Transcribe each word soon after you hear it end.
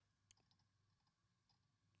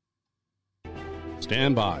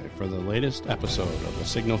Stand by for the latest episode of the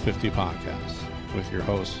Signal 50 podcast with your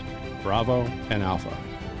hosts, Bravo and Alpha,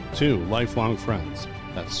 two lifelong friends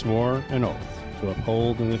that swore an oath to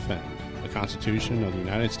uphold and defend the Constitution of the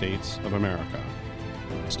United States of America.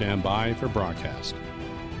 Stand by for broadcast.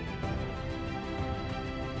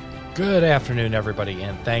 Good afternoon, everybody,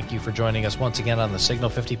 and thank you for joining us once again on the Signal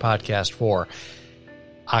 50 podcast for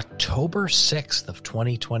October 6th of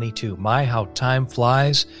 2022. My, how time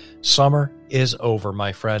flies. Summer is over,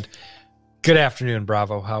 my friend. Good afternoon,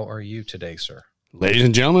 Bravo. How are you today, sir? Ladies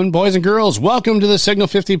and gentlemen, boys and girls, welcome to the Signal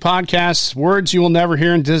 50 podcast. Words you will never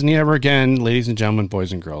hear in Disney ever again. Ladies and gentlemen,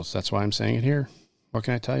 boys and girls. That's why I'm saying it here. What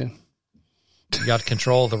can I tell you? You got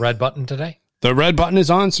control of the red button today? The red button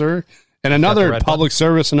is on, sir. And another public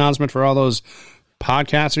service announcement for all those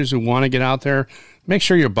podcasters who want to get out there. Make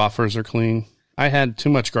sure your buffers are clean. I had too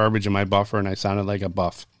much garbage in my buffer, and I sounded like a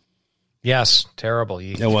buff. Yes, terrible.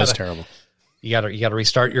 It was terrible. You got to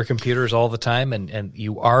restart your computers all the time, and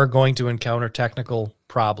you are going to encounter technical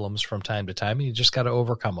problems from time to time, and you just got to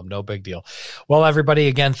overcome them. No big deal. Well, everybody,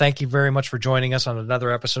 again, thank you very much for joining us on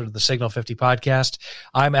another episode of the Signal 50 podcast.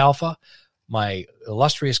 I'm Alpha. My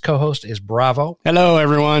illustrious co-host is Bravo. Hello,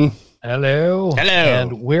 everyone. Hello. Hello.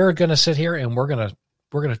 And we're going to sit here and we're going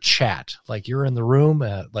to chat like you're in the room,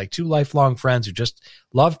 like two lifelong friends who just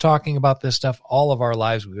love talking about this stuff all of our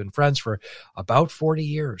lives. We've been friends for about 40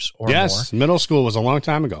 years or more. Yes, middle school was a long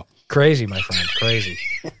time ago. Crazy, my friend, crazy.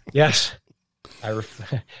 Yes.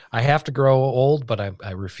 I have to grow old, but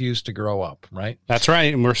I refuse to grow up, right? That's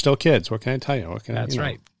right, and we're still kids. What can I tell you? That's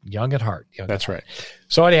right. Young at heart. That's right.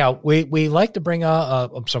 So anyhow, we like to bring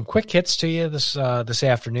some quick hits to you this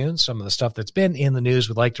afternoon. Some of the stuff that's been in the news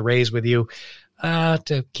we'd like to raise with you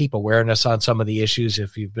to keep awareness on some of the issues.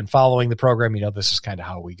 If you've been following the program, you know this is kind of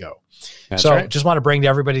how we go. That's right. Just want to bring to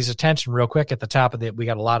everybody's attention real quick at the top of we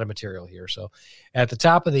got a lot of material here. So at the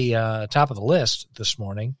top of the list this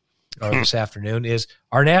morning or this afternoon is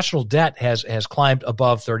our national debt has climbed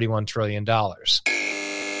above $31 trillion.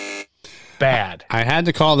 Bad. I had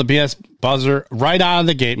to call the BS buzzer right out of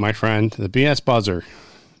the gate, my friend. The BS buzzer.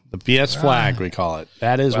 The BS flag, we call it.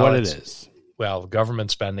 That is what it is. Well, government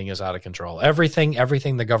spending is out of control. Everything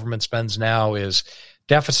the government spends now is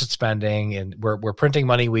deficit spending, and we're printing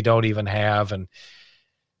money we don't even have, and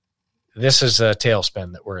this is a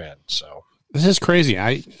tailspin that we're in. So this is crazy.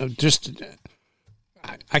 I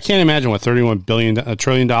can't imagine what $31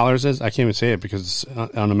 trillion is. I can't even say it because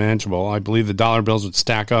it's unimaginable. I believe the dollar bills would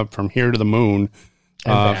stack up from here to the moon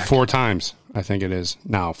 4 times. I think it is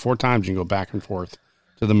now 4 times. You can go back and forth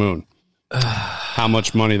to the moon. How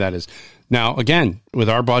much money that is. Now, again, with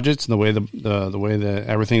our budgets and the way the way that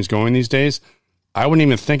everything's going these days, I wouldn't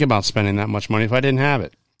even think about spending that much money if I didn't have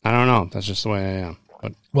it. I don't know. That's just the way I am.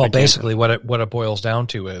 But basically, what it boils down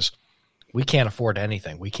to is we can't afford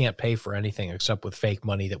anything. We can't pay for anything except with fake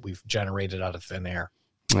money that we've generated out of thin air.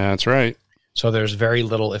 That's right. So there's very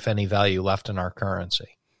little, if any, value left in our currency.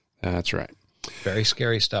 That's right. Very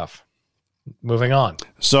scary stuff. Moving on.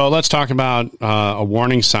 So let's talk about a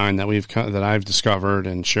warning sign that I've discovered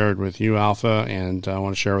and shared with you, Alpha, and I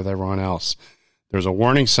want to share with everyone else. There's a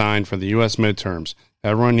warning sign for the U.S. midterms.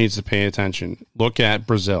 Everyone needs to pay attention. Look at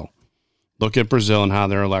Brazil. Look at Brazil and how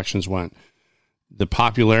their elections went. The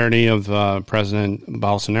popularity of President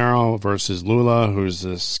Bolsonaro versus Lula, who's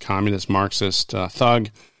this communist Marxist thug.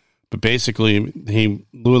 But basically,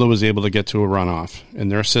 Lula was able to get to a runoff. In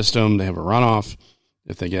their system, they have a runoff.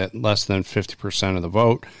 If they get less than 50% of the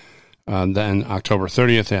vote, then October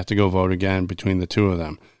 30th, they have to go vote again between the two of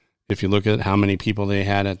them. If you look at how many people they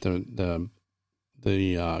had at the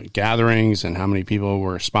gatherings and how many people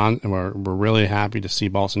were really happy to see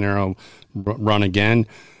Bolsonaro run again,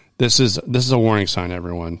 this is a warning sign,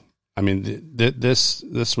 everyone. I mean, this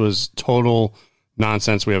was total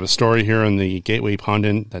nonsense. We have a story here in the Gateway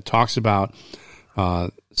Pundit that talks about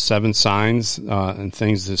 7 signs and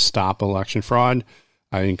things to stop election fraud.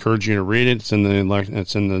 I encourage you to read it. It's in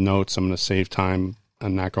the notes. I'm going to save time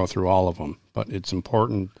and not go through all of them. But it's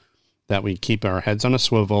important that we keep our heads on a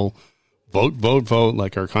swivel. Vote, vote, vote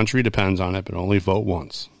like our country depends on it, but only vote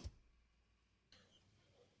once.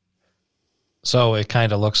 So it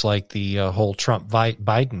kind of looks like the whole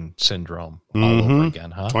Trump-Biden syndrome all over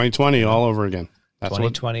again, huh? 2020 all over again. That's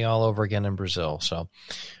 2020 all over again in Brazil. So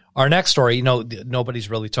our next story, nobody's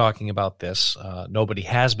really talking about this. Nobody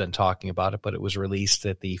has been talking about it, but it was released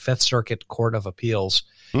at the Fifth Circuit Court of Appeals.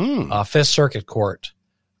 Fifth Circuit Court,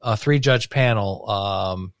 a 3-judge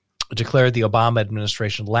panel declared the Obama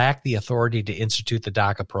administration lacked the authority to institute the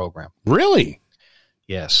DACA program. Really?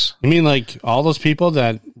 Yes. You mean like all those people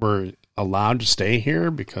that were allowed to stay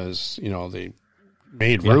here because, they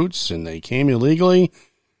made roots and they came illegally.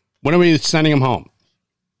 When are we sending them home?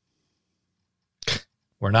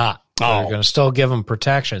 We're not. They're going to still give them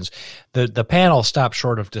protections. The panel stopped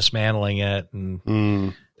short of dismantling it, and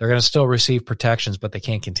they're going to still receive protections, but they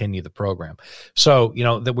can't continue the program. So,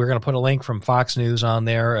 we're going to put a link from Fox News on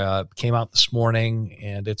there. Came out this morning,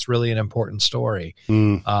 and it's really an important story.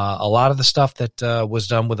 A lot of the stuff that was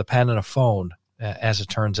done with a pen and a phone, as it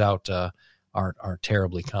turns out, aren't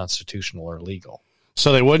terribly constitutional or legal.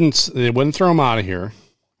 So they wouldn't throw them out of here.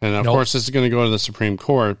 And, of course, this is going to go to the Supreme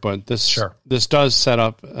Court, but this does set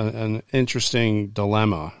up an interesting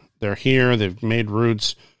dilemma. They're here, they've made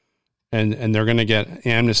roots, and they're going to get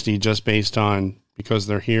amnesty just based on because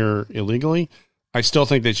they're here illegally. I still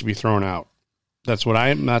think they should be thrown out. That's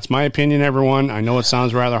my opinion, everyone. I know it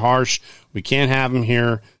sounds rather harsh. We can't have them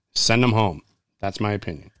here. Send them home. That's my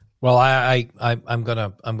opinion. Well, I'm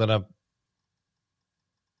gonna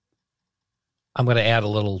add a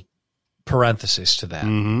little parenthesis to that.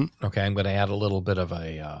 Okay, I'm going to add a little bit of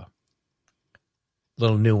a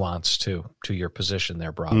little nuance to your position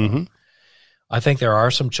there, brother. I think there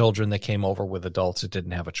are some children that came over with adults that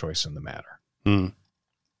didn't have a choice in the matter, and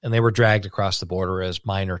they were dragged across the border as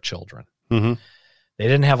minor children. They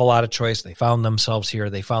didn't have a lot of choice. They found themselves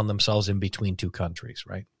here. They found themselves in between two countries,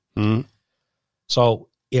 right? So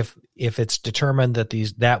if it's determined that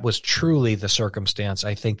that was truly the circumstance,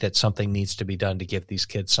 I think that something needs to be done to give these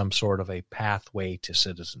kids some sort of a pathway to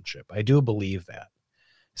citizenship. I do believe that.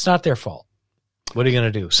 It's not their fault. What are you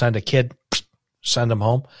going to do? Send a kid, send them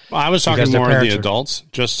home? Well, I was talking more of the adults.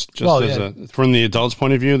 From the adults'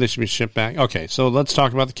 point of view, they should be shipped back. Okay, so let's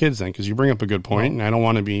talk about the kids then, because you bring up a good point, and I don't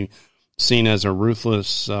want to be seen as a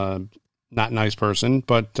ruthless, not nice person.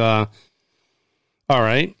 But all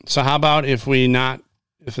right, so how about if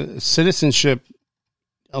citizenship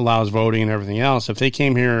allows voting and everything else, if they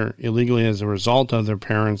came here illegally as a result of their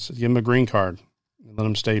parents, give them a green card and let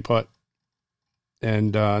them stay put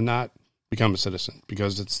and not become a citizen,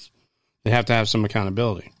 because they have to have some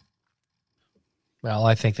accountability. Well,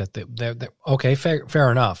 I think that they're okay,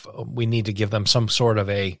 fair enough. We need to give them some sort of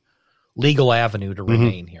a legal avenue to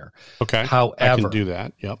remain here. Okay. However, I can do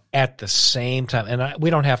that. Yep. At the same time, and we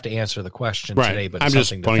don't have to answer the question today, but I'm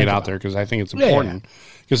just putting it out there because I think it's important.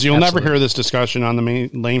 Because you'll never hear this discussion on the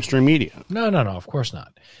mainstream media. No, of course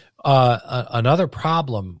not. Another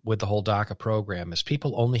problem with the whole DACA program is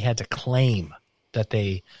people only had to claim that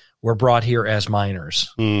they were brought here as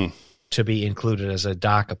minors to be included as a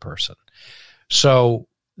DACA person. So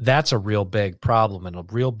that's a real big problem and a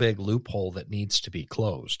real big loophole that needs to be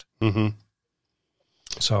closed.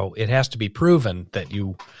 So it has to be proven that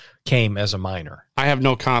you came as a minor. I have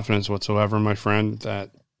no confidence whatsoever, my friend,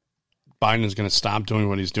 that Biden is going to stop doing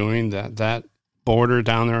what he's doing. That border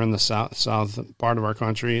down there in the south part of our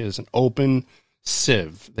country is an open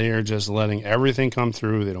sieve. They are just letting everything come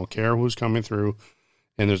through. They don't care who's coming through,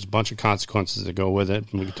 and there's a bunch of consequences that go with it,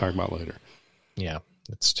 and we can talk about later. Yeah.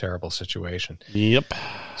 It's a terrible situation. Yep.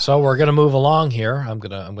 So we're going to move along here. I'm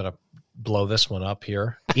gonna blow this one up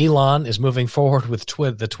here. Elon is moving forward with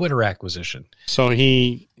the Twitter acquisition. So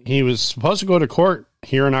he was supposed to go to court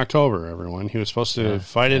here in October, everyone. He was supposed to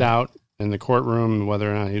fight it out in the courtroom,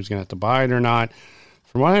 whether or not he was going to have to buy it or not.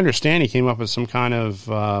 From what I understand, he came up with some kind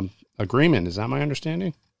of agreement. Is that my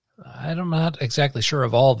understanding? I'm not exactly sure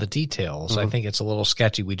of all the details. I think it's a little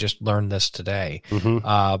sketchy. We just learned this today.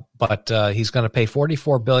 But he's going to pay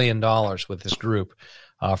 $44 billion with this group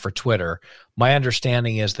for Twitter. My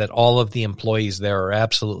understanding is that all of the employees there are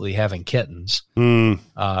absolutely having kittens. If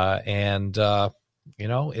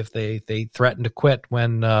they threaten to quit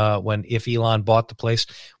if Elon bought the place,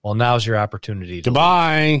 well, now's your opportunity.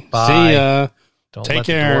 Goodbye. Bye. See ya. Take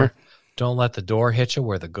care. Don't let the door hit you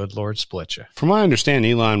where the good Lord split you. From what I understand,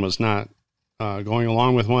 Elon was not going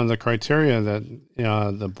along with one of the criteria that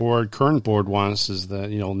the current board wants, is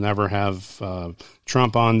that you'll never have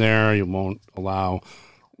Trump on there. You won't allow,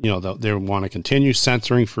 they want to continue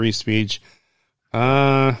censoring free speech.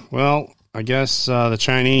 Well, I guess the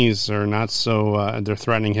Chinese are not so. They're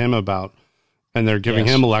threatening him about, and they're giving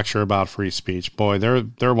him a lecture about free speech. Boy,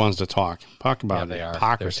 they're ones to talk about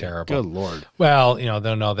hypocrisy. They're terrible. Good Lord. Well,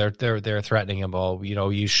 they're threatening him. Oh,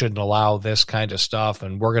 you shouldn't allow this kind of stuff,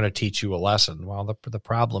 and we're going to teach you a lesson. Well, the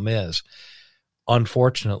problem is,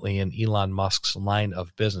 unfortunately, in Elon Musk's line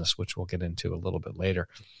of business, which we'll get into a little bit later,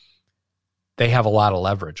 they have a lot of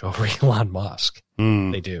leverage over Elon Musk.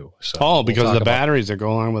 They do. So because of the batteries that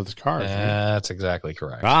go along with his cars. That's exactly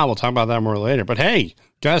correct. We'll talk about that more later. But hey,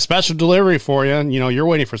 got a special delivery for you. You're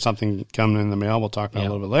waiting for something coming in the mail. We'll talk about it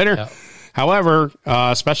a little bit later. However,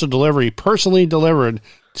 special delivery, personally delivered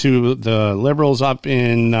to the liberals up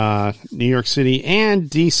in New York City and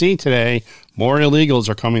D.C. today, more illegals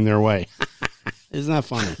are coming their way. Isn't that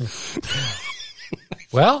funny?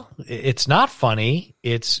 Well, it's not funny.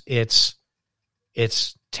 It's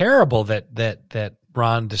terrible that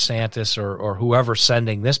Ron DeSantis or whoever's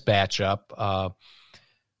sending this batch up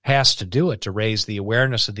has to do it to raise the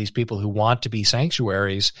awareness of these people who want to be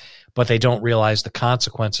sanctuaries, but they don't realize the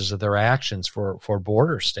consequences of their actions for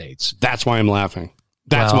border states. That's why I'm laughing.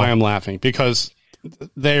 Why I'm laughing, because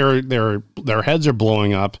their heads are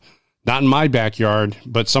blowing up, not in my backyard,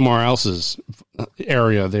 but somewhere else's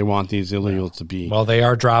area they want these illegals to be. Well, they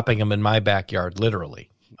are dropping them in my backyard, literally.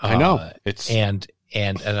 I know.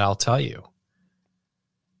 And I'll tell you,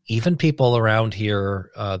 even people around here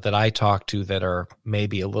that I talk to that are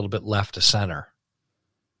maybe a little bit left of center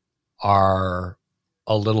are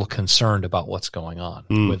a little concerned about what's going on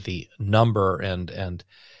with the number and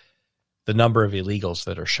the number of illegals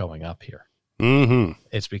that are showing up here. Mm-hmm.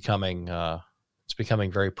 It's becoming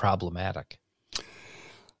very problematic.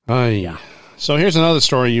 Yeah. So here's another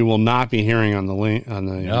story you will not be hearing on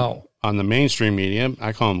the mainstream media.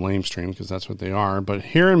 I call them lamestream because that's what they are. But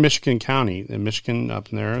here in Michigan County, in Michigan up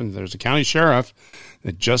there, there's a county sheriff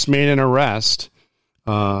that just made an arrest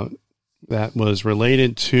that was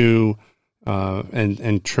related to and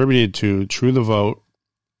attributed to True the Vote,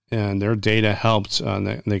 and their data helped.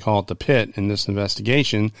 They call it the PIT in this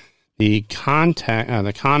investigation. The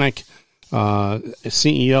Conic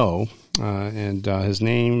CEO and his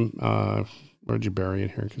name. Where'd you bury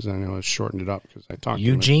it here? Because I know I shortened it up because I talked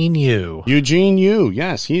Eugene Yu. Eugene Yu,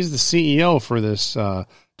 yes. He's the CEO for this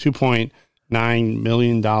 $2.9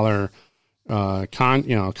 million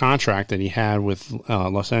contract that he had with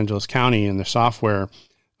Los Angeles County and the software.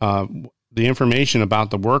 The information about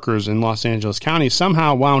the workers in Los Angeles County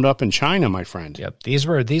somehow wound up in China, my friend. Yep, these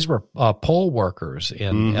were poll workers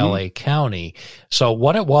in L.A. County. So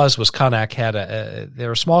what it was Connect had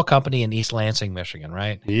they're a small company in East Lansing, Michigan,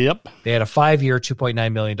 right? Yep. They had a 5-year,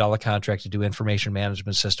 $2.9 million contract to do information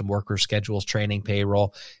management system, workers, schedules, training,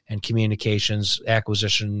 payroll, and communications,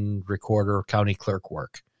 acquisition, recorder, county clerk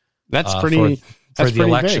work. That's pretty for the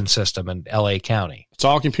election big system in L.A. County. It's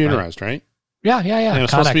all computerized, right? Yeah. And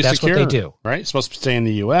it's supposed to be that's secure, what they do. Right? It's supposed to stay in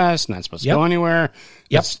the U.S., not supposed to go anywhere.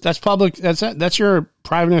 Yep. That's public. That's your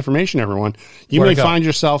private information, everyone. You may find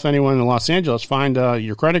yourself, anyone in Los Angeles, find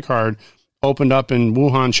your credit card opened up in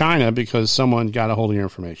Wuhan, China, because someone got a hold of your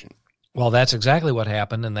information. Well, that's exactly what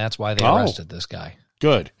happened, and that's why they arrested this guy.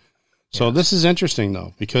 Good. So this is interesting,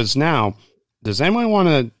 though, because now, does anyone want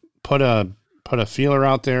to put a feeler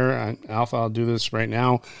out there? Alpha, I'll do this right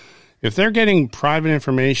now. If they're getting private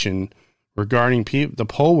information regarding the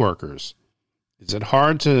poll workers, is it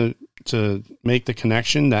hard to make the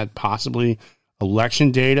connection that possibly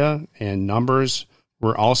election data and numbers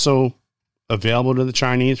were also available to the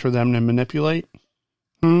Chinese for them to manipulate?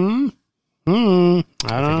 I don't know.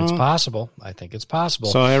 I think it's possible.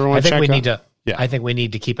 So everyone, I think we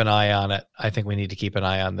need to keep an eye on it. I think we need to keep an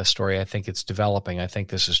eye on this story. I think it's developing. I think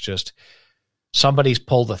this is just somebody's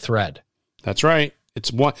pulled a thread. That's right.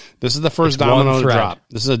 This is the first domino to drop.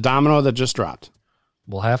 This is a domino that just dropped.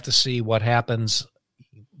 We'll have to see what happens.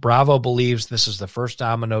 Bravo believes this is the first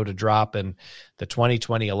domino to drop in the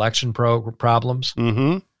 2020 election problems.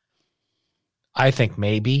 Mm-hmm. I think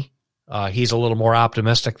maybe he's a little more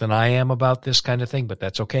optimistic than I am about this kind of thing, but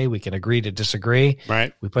that's okay. We can agree to disagree.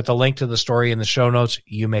 Right. We put the link to the story in the show notes.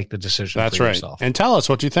 You make the decision. That's for right. yourself. And tell us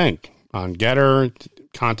what you think on Getter.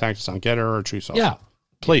 Contact us on Getter or True Social. Yeah.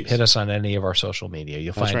 Please hit us on any of our social media.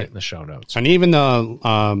 You'll find it in the show notes. And even the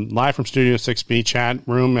live from Studio 6B chat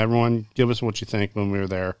room, everyone, give us what you think when we were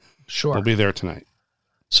there. Sure. We'll be there tonight.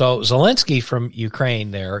 So Zelensky from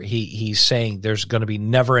Ukraine there, he's saying there's going to be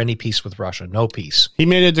never any peace with Russia, no peace. He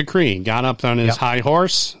made a decree, got up on his high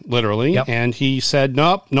horse, literally, and he said,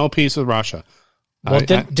 nope, no peace with Russia. Well,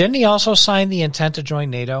 didn't he also sign the intent to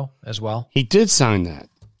join NATO as well? He did sign that.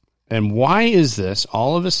 And why is this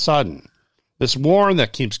all of a sudden? This war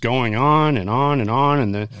that keeps going on and on and on,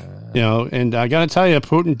 and I got to tell you,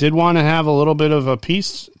 Putin did want to have a little bit of a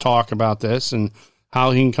peace talk about this and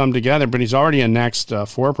how he can come together, but he's already annexed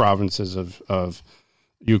 4 provinces of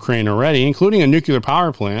Ukraine already, including a nuclear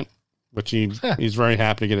power plant, which he's very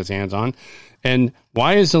happy to get his hands on. And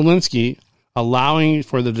why is Zelensky allowing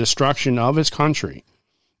for the destruction of his country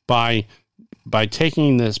by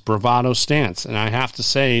taking this bravado stance? And I have to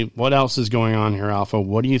say, what else is going on here, Alpha?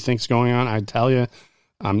 What do you think's going on? I tell you,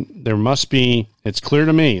 there must be. It's clear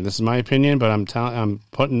to me. This is my opinion, but I'm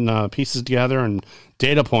putting pieces together and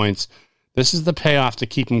data points. This is the payoff to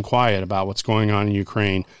keep him quiet about what's going on in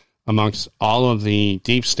Ukraine. amongst all of the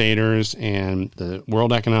deep staters and the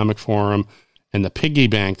World Economic Forum and the piggy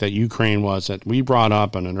bank that Ukraine was that we brought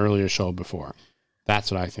up on an earlier show before.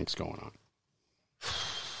 That's what I think is going on.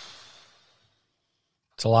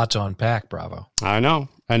 It's a lot to unpack, Bravo. I know.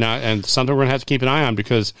 And something we're going to have to keep an eye on,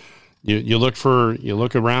 because you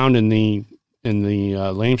look around in the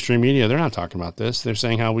mainstream media, they're not talking about this. They're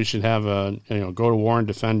saying how we should have go to war and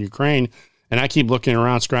defend Ukraine. And I keep looking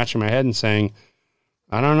around, scratching my head and saying,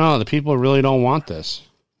 I don't know, the people really don't want this.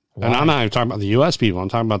 Why? And I'm not even talking about the U.S. people. I'm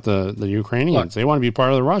talking about the Ukrainians. Look, they want to be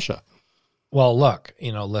part of the Russia. Well, look,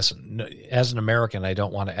 listen, as an American, I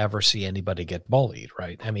don't want to ever see anybody get bullied,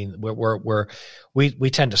 right? I mean, we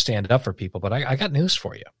tend to stand up for people, but I got news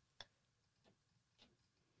for you.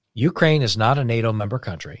 Ukraine is not a NATO member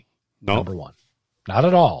country. Nope. Number one. Not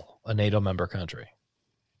at all a NATO member country.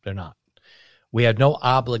 They're not. We had no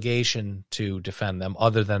obligation to defend them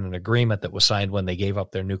other than an agreement that was signed when they gave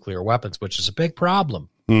up their nuclear weapons, which is a big problem.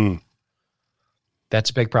 That's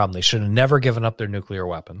a big problem. They should have never given up their nuclear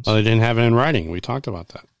weapons. Well, they didn't have it in writing. We talked about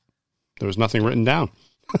that. There was nothing written down.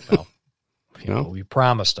 Well, we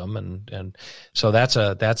promised them, and so that's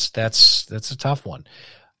a tough one.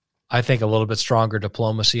 I think a little bit stronger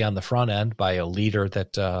diplomacy on the front end by a leader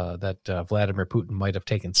that Vladimir Putin might have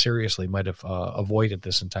taken seriously might have avoided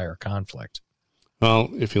this entire conflict. Well,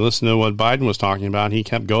 if you listen to what Biden was talking about, he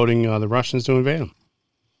kept goading the Russians to invade him.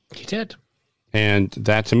 He did. And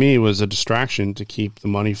that, to me, was a distraction to keep the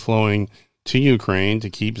money flowing to Ukraine, to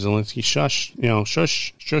keep Zelensky shush.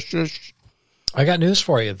 I got news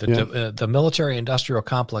for you. The military-industrial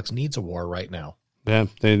complex needs a war right now. Yeah,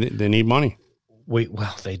 they need money.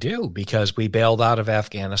 They do, because we bailed out of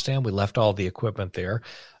Afghanistan. We left all the equipment there.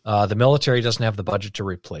 The military doesn't have the budget to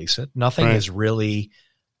replace it. Nothing is really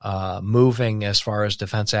moving as far as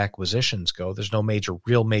defense acquisitions go. There's no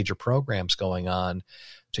real major programs going on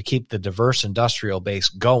to keep the diverse industrial base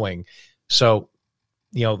going. So,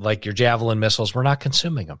 like your Javelin missiles, we're not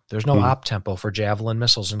consuming them. There's no op tempo for Javelin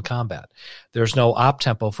missiles in combat. There's no op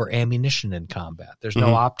tempo for ammunition in combat. There's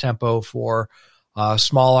no op tempo for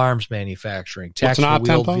small arms manufacturing, tactical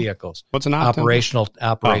wheeled vehicles. What's an operational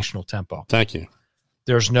tempo? Thank you.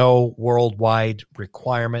 There's no worldwide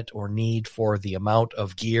requirement or need for the amount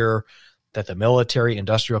of gear that the military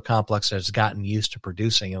industrial complex has gotten used to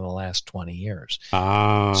producing in the last 20 years. So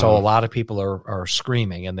a lot of people are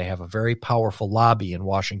screaming, and they have a very powerful lobby in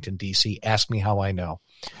Washington, D.C. Ask me how I know.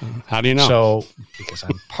 How do you know? So, because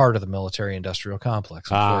I'm part of the military industrial complex,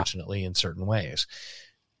 unfortunately, in certain ways.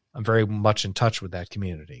 I'm very much in touch with that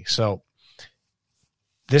community. So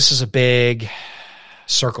this is a big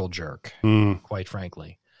circle jerk, quite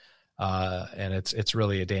frankly. And it's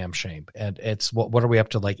really a damn shame. And it's what are we up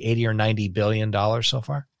to, like $80 or $90 billion so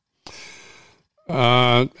far?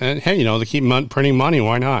 And hey, they keep printing money.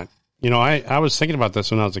 Why not? I was thinking about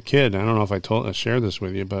this when I was a kid. I don't know if I shared this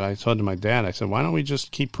with you, but I told to my dad, I said, why don't we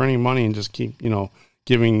just keep printing money and just keep,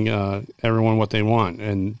 giving everyone what they want?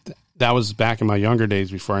 And that was back in my younger days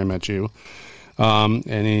before I met you.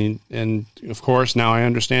 And of course, now I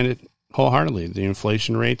understand it wholeheartedly. The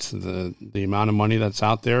inflation rates, the amount of money that's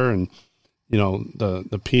out there, and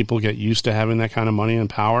the people get used to having that kind of money and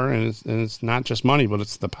power, and it's not just money, but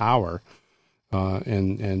it's the power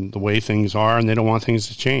and the way things are, and they don't want things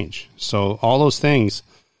to change. So all those things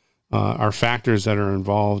are factors that are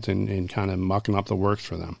involved in kind of mucking up the works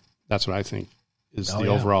for them. That's what I think is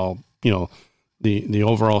overall, the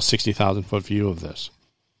overall 60,000 foot view of this.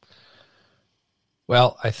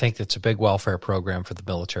 Well, I think it's a big welfare program for the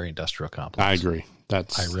military industrial complex. I agree.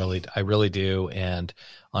 I really do. And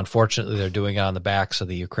unfortunately, they're doing it on the backs of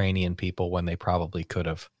the Ukrainian people when they probably could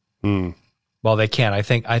have. Well, they can't. I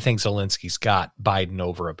think Zelensky's got Biden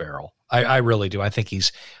over a barrel. I really do. I think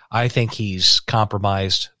he's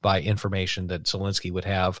compromised by information that Zelensky would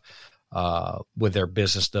have with their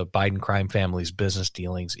business, the Biden crime family's business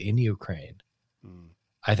dealings in Ukraine.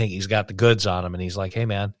 I think he's got the goods on him, and he's like, hey,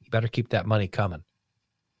 man, you better keep that money coming.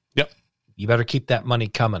 Yep. You better keep that money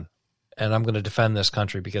coming. And I'm going to defend this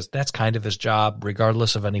country, because that's kind of his job,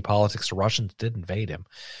 regardless of any politics. The Russians did invade him.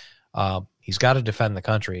 He's got to defend the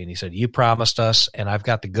country. And he said, you promised us, and I've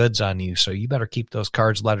got the goods on you, so you better keep those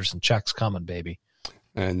cards, letters, and checks coming, baby.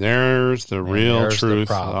 And there's the real truth,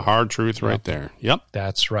 the hard truth right there. Yep.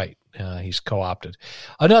 That's right. He's co-opted.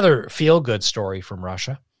 Another feel-good story from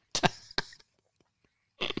Russia.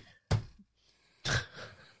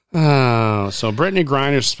 So Brittany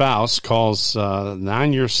Griner's spouse calls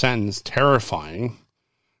 9-year sentence terrifying.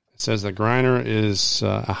 It says that Griner is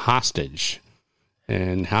a hostage.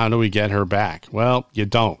 And how do we get her back? Well, you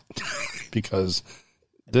don't, because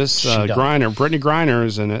This Griner, Brittany Griner,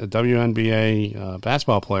 is a WNBA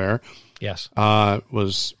basketball player. Yes.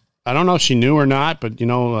 Was, I don't know if she knew or not, but,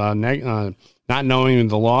 not knowing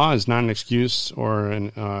the law is not an excuse or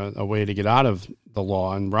a way to get out of the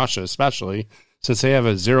law in Russia, especially since they have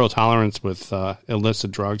a zero tolerance with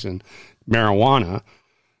illicit drugs and marijuana.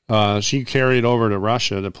 She carried over to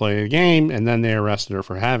Russia to play a game, and then they arrested her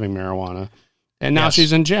for having marijuana, and now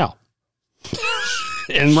she's in jail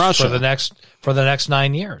in Russia for the next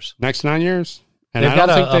 9 years. Next 9 years, and they've got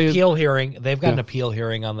an appeal hearing. They've got an appeal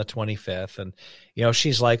hearing on the 25th, and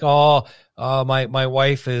she's like, my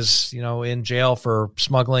wife is in jail for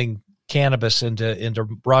smuggling cannabis into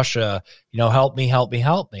Russia. Help me.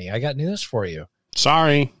 I got news for you.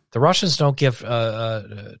 Sorry, the Russians don't give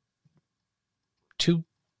two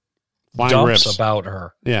flying dumps rips about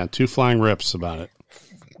her. Yeah, two flying rips about it.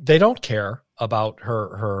 They don't care about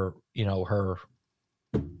her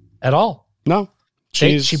at all. No,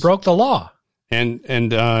 she broke the law. And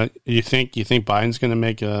you think Biden's going to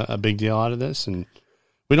make a big deal out of this? And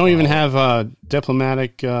we don't even have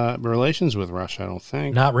diplomatic relations with Russia, I don't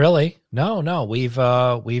think. Not really. No. We've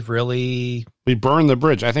really burned the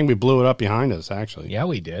bridge. I think we blew it up behind us. Actually, yeah,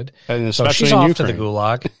 we did. And especially she's in off Ukraine. to the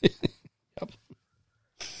gulag. Yep.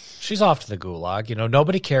 She's off to the gulag.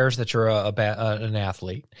 Nobody cares that you're an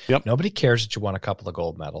athlete. Yep. Nobody cares that you won a couple of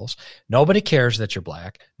gold medals. Nobody cares that you're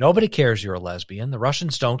black. Nobody cares you're a lesbian. The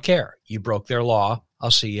Russians don't care. You broke their law.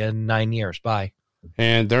 I'll see you in 9 years. Bye.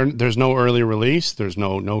 And there's no early release. There's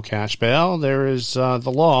no cash bail. There is the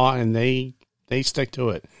law, and they stick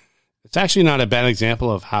to it. It's actually not a bad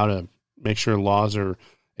example of how to make sure laws are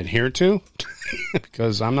adhered to,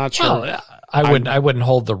 because I'm not sure. Well, I wouldn't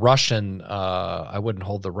hold the Russian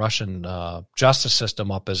justice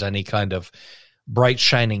system up as any kind of bright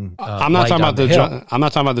shining. I'm not talking about I'm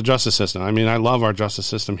not talking about the justice system. I mean, I love our justice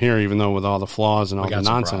system here, even though with all the flaws and all the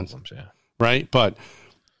nonsense, problems, right? But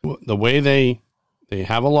the way they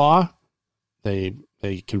have a law, they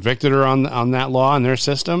convicted her on that law in their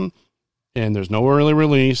system, and there's no early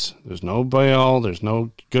release, there's no bail, there's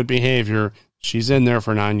no good behavior. She's in there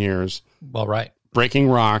for 9 years. Well, right, breaking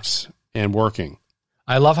rocks and working.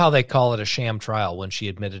 I love how they call it a sham trial when she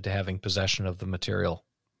admitted to having possession of the material.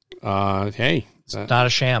 Hey, it's not a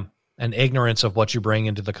sham. And ignorance of what you bring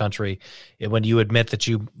into the country, when you admit that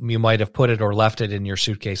you might have put it or left it in your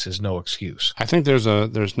suitcase, is no excuse. I think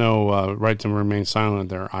there's no right to remain silent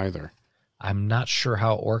there either. I'm not sure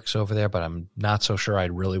how it works over there, but I'm not so sure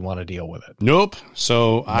I'd really want to deal with it. Nope.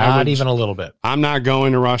 So not even a little bit. I'm not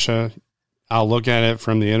going to Russia. I'll look at it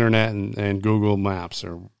from the internet and Google Maps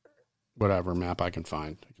or whatever map I can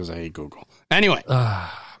find, because I hate Google. Anyway,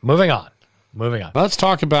 moving on. Let's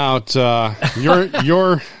talk about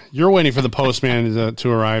you're waiting for the postman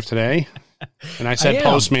to arrive today, and I said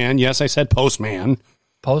postman. Yes, I said postman.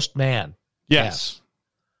 Postman. Yes.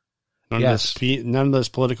 None of this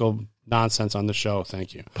political nonsense on the show.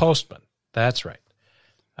 Thank you. Postman. That's right.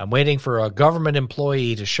 I'm waiting for a government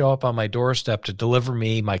employee to show up on my doorstep to deliver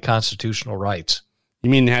me my constitutional rights. You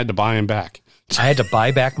mean you had to buy him back? I had to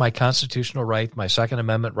buy back my constitutional right, my Second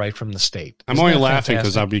Amendment right from the state. I'm only laughing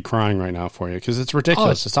because I'd be crying right now for you, because it's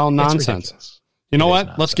ridiculous. It's all nonsense. You know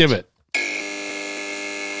what? Let's give it.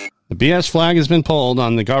 The BS flag has been pulled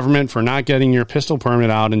on the government for not getting your pistol permit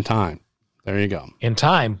out in time. There you go. In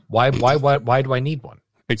time? Why do I need one?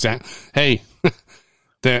 Exactly. Hey,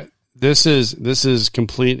 this is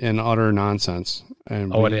complete and utter nonsense.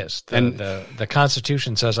 And it is. The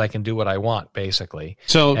Constitution says I can do what I want, basically.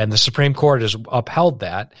 So, and the Supreme Court has upheld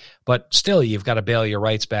that, but still you've got to bail your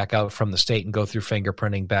rights back out from the state and go through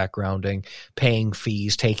fingerprinting, backgrounding, paying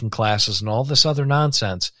fees, taking classes, and all this other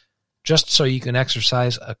nonsense, just so you can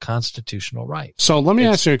exercise a constitutional right. So let me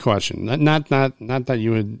ask you a question. Not that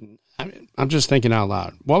you would. I'm just thinking out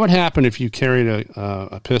loud. What would happen if you carried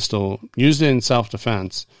a pistol, used it in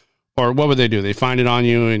self-defense? Or what would they do? They find it on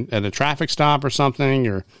you at a traffic stop or something,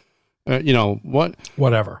 or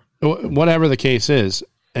whatever the case is,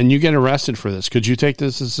 and you get arrested for this. Could you take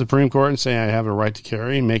this to the Supreme Court and say I have a right to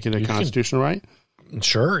carry and make it a constitutional right?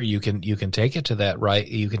 Sure, you can take it to that right.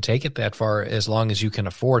 You can take it that far as long as you can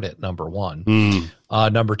afford it. Number one.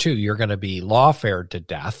 Number two, you're going to be lawfared to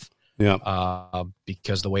death. Yeah.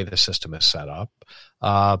 Because the way the system is set up.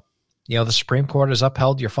 The Supreme Court has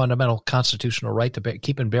upheld your fundamental constitutional right to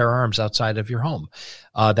keep and bear arms outside of your home.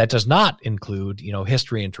 That does not include,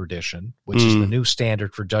 history and tradition, which is the new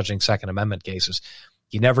standard for judging Second Amendment cases.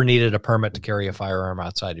 You never needed a permit to carry a firearm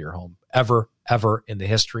outside of your home, ever in the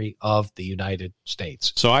history of the United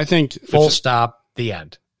States. So I think full stop, the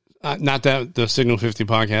end. Not that the Signal 50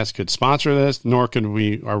 podcast could sponsor this, nor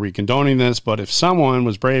are we condoning this, but if someone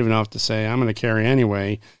was brave enough to say, I'm going to carry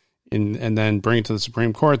anyway, and then bring it to the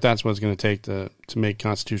Supreme Court, that's what it's going to take to make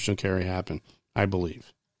constitutional carry happen, I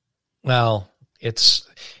believe. Well, it's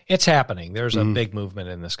happening. There's a big movement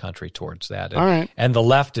in this country towards that. All right. And the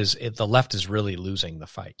left is really losing the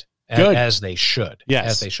fight. Good. As they should.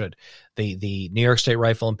 Yes. As they should. The New York State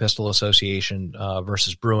Rifle and Pistol Association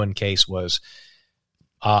versus Bruen case was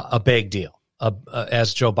a big deal.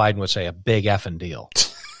 As Joe Biden would say, a big effing deal.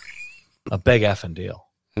 A big effing deal.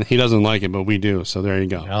 And he doesn't like it, but we do. So there you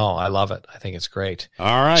go. No, I love it. I think it's great.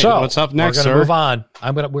 All right. So what's up next, we're sir? going to move on.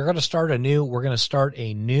 We're going to start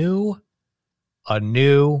a new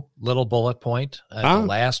little bullet point at the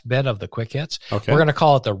last bit of the quick hits. Okay. We're going to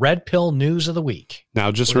call it the Red Pill News of the Week.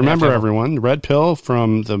 Now, just remember, everyone, the red pill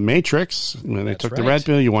from the Matrix, when they took the red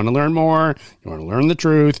pill, you want to learn more, you want to learn the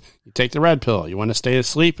truth, you take the red pill. You want to stay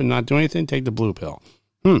asleep and not do anything, take the blue pill.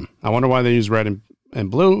 I wonder why they use red and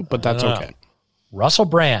blue, but that's okay. Russell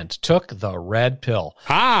Brand took the red pill.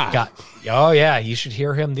 You should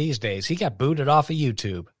hear him these days. He got booted off of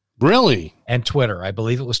YouTube. Really? And Twitter. I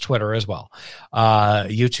believe it was Twitter as well.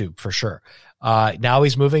 YouTube for sure. Now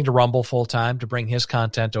he's moving to Rumble full time to bring his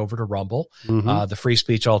content over to Rumble. The free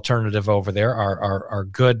speech alternative over there. Our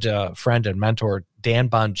good friend and mentor, Dan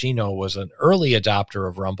Bongino, was an early adopter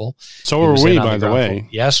of Rumble. So were we, by the way.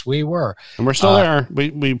 Yes, we were. And we're still there.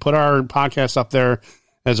 We put our podcast up there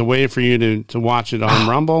as a way for you to watch it on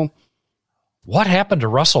Rumble. What happened to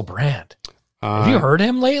Russell Brand? Have you heard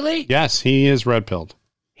him lately? Yes, he is red-pilled.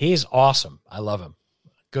 He's awesome. I love him.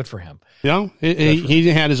 Good for him. He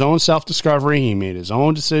had his own self-discovery. He made his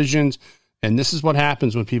own decisions. And this is what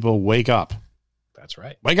happens when people wake up. That's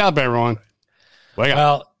right. Wake up, everyone. Wake up.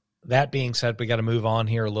 Well, that being said, we got to move on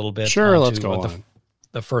here a little bit. Sure, let's go on.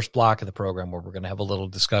 The first block of the program where we're going to have a little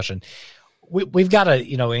discussion. We've got to,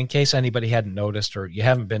 in case anybody hadn't noticed or you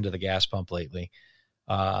haven't been to the gas pump lately,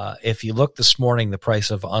 if you look this morning, the price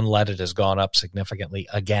of unleaded has gone up significantly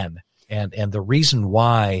again. And the reason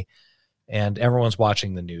why, and everyone's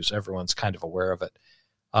watching the news, everyone's kind of aware of it.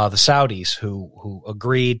 The Saudis who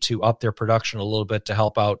agreed to up their production a little bit to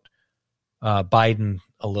help out Biden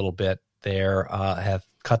a little bit there have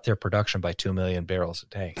cut their production by 2 million barrels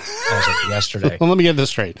a day as of yesterday. Well, let me get this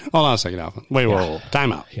straight. Hold on a second, Alvin. Wait, whoa.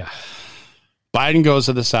 Time out. Yeah. Biden goes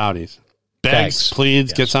to the Saudis, begs,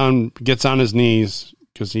 pleads, gets on his knees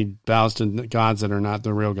because he bows to gods that are not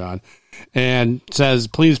the real God, and says,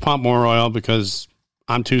 please pump more oil because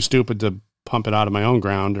I'm too stupid to pump it out of my own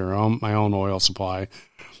ground or my own oil supply.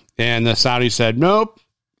 And the Saudis said, nope,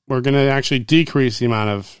 we're going to actually decrease the amount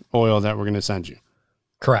of oil that we're going to send you.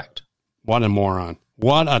 Correct. What a moron.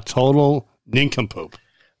 What a total nincompoop.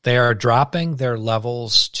 They are dropping their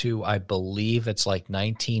levels to, I believe it's like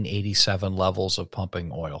 1987 levels of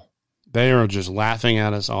pumping oil. They are just laughing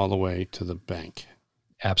at us all the way to the bank.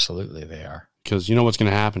 Absolutely, they are. Because you know what's going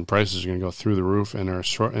to happen? Prices are going to go through the roof, and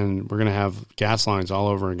we're going to have gas lines all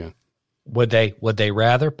over again. Would they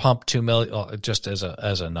rather pump 2 million just as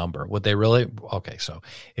a number? Would they really? Okay, so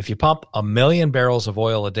if you pump 1 million barrels of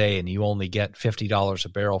oil a day and you only get $50 a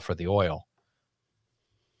barrel for the oil,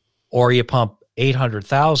 or you pump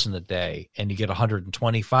 800,000 a day and you get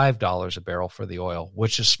 $125 a barrel for the oil,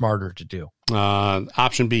 which is smarter to do?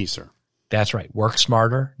 Option B, sir. That's right. Work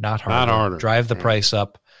smarter, not harder. Not harder. Drive the price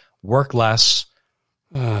up, work less,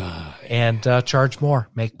 and charge more,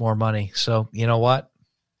 make more money. So you know what?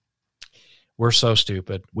 We're so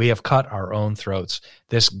stupid. We have cut our own throats.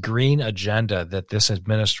 This green agenda that this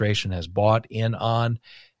administration has bought in on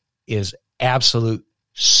is absolute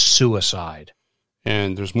suicide.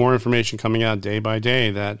 And there's more information coming out day by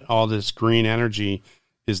day that all this green energy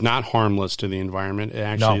is not harmless to the environment. It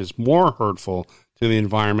actually is more hurtful to the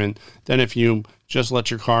environment than if you just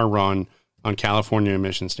let your car run on California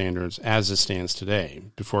emission standards as it stands today,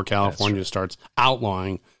 before California starts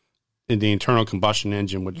outlawing in the internal combustion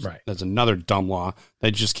engine, which that's another dumb law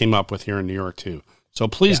they just came up with here in New York too. So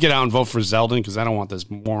please get out and vote for Zeldin, because I don't want this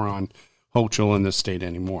moron Hochul in this state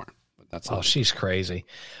anymore. But that's she's crazy.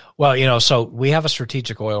 Well, so we have a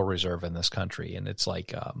strategic oil reserve in this country, and it's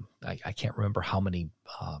like I can't remember how many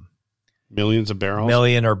millions of barrels,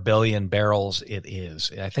 million or billion barrels it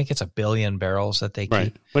is. I think it's 1 billion barrels that they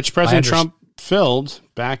keep, which President Trump filled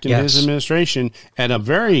back in his administration at a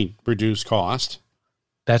very reduced cost.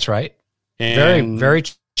 That's right. And very, very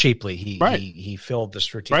cheaply. He filled the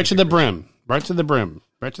strategic right to the brim, right to the brim,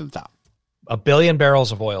 right to the top. 1 billion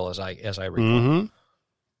barrels of oil, as I recall. Mm-hmm.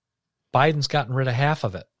 Biden's gotten rid of half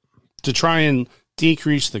of it to try and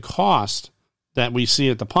decrease the cost that we see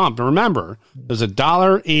at the pump. And remember, there's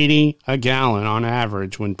 $1.80 a gallon on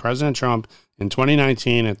average when President Trump in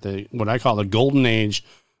 2019 at the what I call the golden age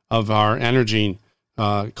of our energy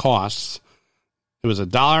costs, it was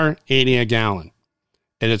 $1.80 a gallon.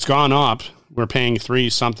 And it's gone up. We're paying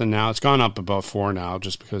 $3 something now. It's gone up above $4 now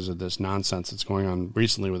just because of this nonsense that's going on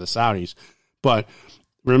recently with the Saudis. But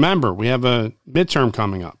remember, we have a midterm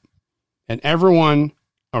coming up. And everyone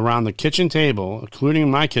around the kitchen table,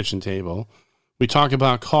 including my kitchen table, we talk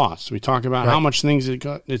about costs. We talk about how much things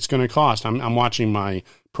it's going to cost. I'm watching my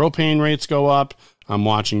propane rates go up. I'm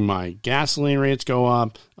watching my gasoline rates go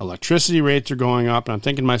up. Electricity rates are going up. And I'm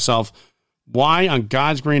thinking to myself, why on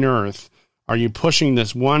God's green earth are you pushing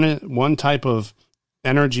this one type of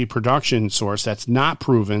energy production source that's not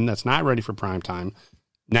proven, that's not ready for prime time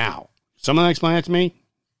now? Someone explain that to me?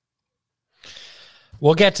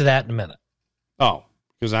 We'll get to that in a minute. Oh,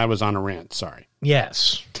 because I was on a rant. Sorry.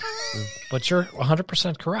 Yes. But you're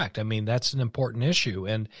 100% correct. I mean, that's an important issue.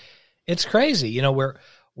 And it's crazy. You know,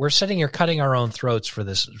 we're sitting here cutting our own throats for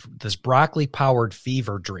this broccoli-powered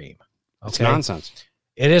fever dream. Okay? It's nonsense.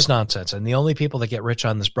 It is nonsense. And the only people that get rich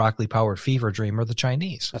on this broccoli-powered fever dream are the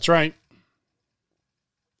Chinese. That's right.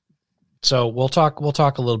 So we'll talk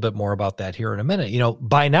a little bit more about that here in a minute. You know,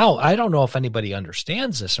 by now, I don't know if anybody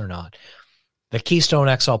understands this or not. The Keystone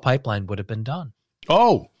XL pipeline would have been done.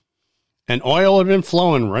 Oh, and oil would have been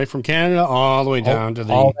flowing right from Canada all the way down to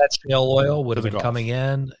the... All that shale oil would have been Gulf. coming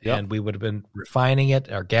in, and we would have been refining it.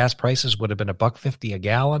 Our gas prices would have been $1.50 a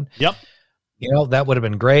gallon. Yep. You know, that would have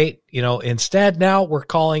been great. You know, instead now we're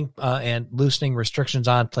calling and loosening restrictions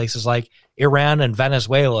on places like Iran and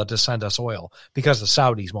Venezuela to send us oil because the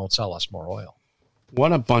Saudis won't sell us more oil.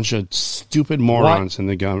 What a bunch of stupid morons in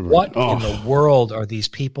the government. What in the world are these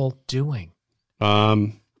people doing?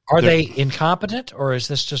 Are they incompetent, or is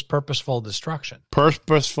this just purposeful destruction?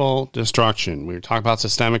 Purposeful destruction. We were talking about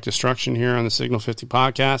systemic destruction here on the Signal 50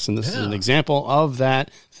 podcast, and this is an example of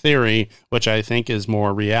that theory, which I think is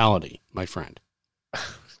more reality, my friend.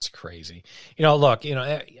 It's crazy. You know, look, you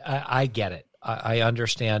know, I get it. I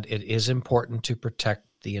understand it is important to protect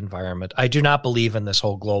the environment. I do not believe in this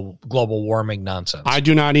whole global warming nonsense. I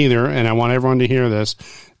do not either, and I want everyone to hear this.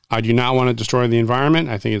 I do not want to destroy the environment.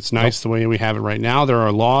 I think it's nice the way we have it right now. There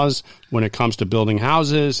are laws when it comes to building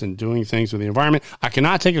houses and doing things with the environment. I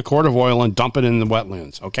cannot take a quart of oil and dump it in the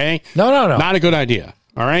wetlands, okay? No. Not a good idea,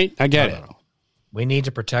 all right? I get it. No. We need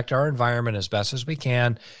to protect our environment as best as we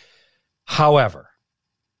can. However,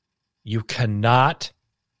 you cannot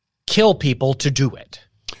kill people to do it.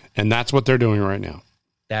 And that's what they're doing right now.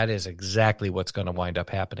 That is exactly what's going to wind up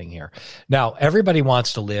happening here. Now, everybody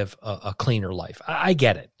wants to live a cleaner life. I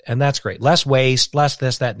get it, and that's great. Less waste, less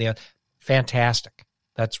this, that, and the other. Fantastic.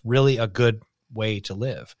 That's really a good way to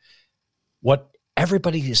live. What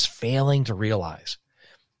everybody is failing to realize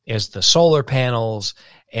is the solar panels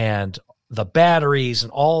and the batteries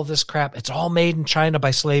and all of this crap, it's all made in China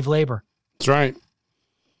by slave labor. That's right.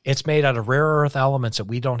 It's made out of rare earth elements that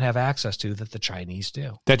we don't have access to that the Chinese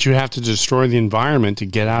do. That you have to destroy the environment to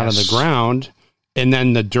get out of the ground. And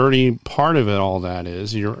then the dirty part of it, all that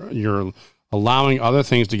is, you're allowing other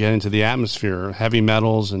things to get into the atmosphere, heavy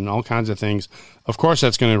metals and all kinds of things. Of course,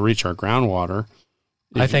 that's going to reach our groundwater.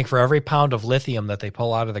 I think for every pound of lithium that they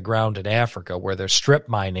pull out of the ground in Africa, where they're strip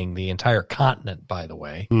mining the entire continent, by the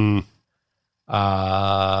way,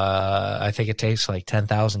 I think it takes like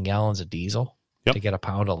 10,000 gallons of diesel. To get a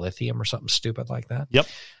pound of lithium or something stupid like that. Yep.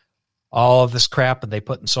 All of this crap that they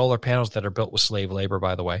put in solar panels that are built with slave labor,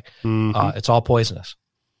 by the way, it's all poisonous.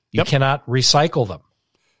 You cannot recycle them.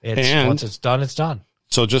 Once it's done, it's done.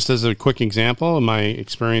 So just as a quick example of my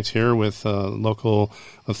experience here with local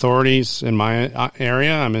authorities in my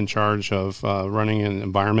area, I'm in charge of running an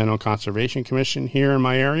environmental conservation commission here in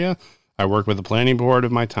my area. I work with the planning board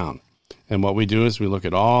of my town. And what we do is we look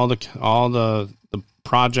at all the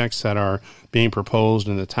projects that are being proposed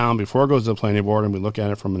in the town before it goes to the planning board, and we look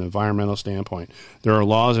at it from an environmental standpoint. There are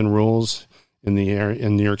laws and rules in the area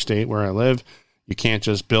in New York State where I live. You can't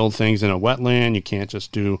just build things in a wetland. You can't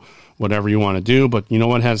just do whatever you want to do. But you know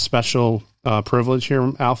what has special privilege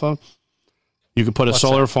here, Alpha? You could put a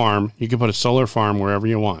solar farm. You could put a solar farm wherever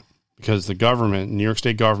you want because the government, New York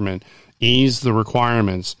State government, eased the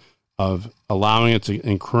requirements of allowing it to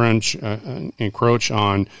encroach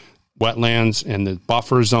on wetlands and the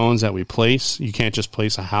buffer zones that we place. You can't just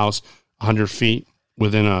place a house 100 feet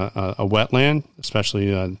within a wetland, especially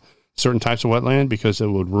certain types of wetland, because it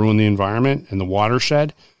would ruin the environment and the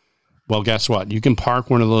watershed. Well, guess what? You can park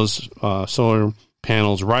one of those solar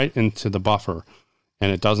panels right into the buffer,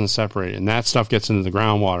 and it doesn't separate. And that stuff gets into the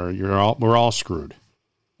groundwater. We're all screwed.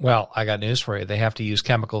 Well, I got news for you. They have to use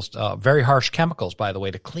chemicals, very harsh chemicals, by the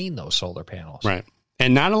way, to clean those solar panels. Right.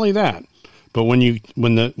 And not only that, but when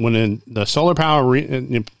the solar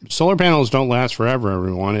solar panels don't last forever,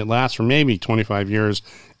 everyone. It lasts for maybe 25 years.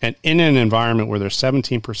 And in an environment where they're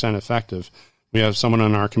 17% effective, we have someone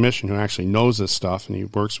on our commission who actually knows this stuff, and he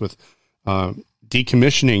works with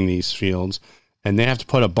decommissioning these fields, and they have to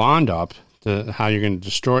put a bond up to how you're going to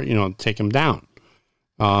destroy, take them down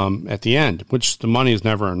at the end, which the money is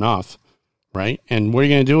never enough, right? And what are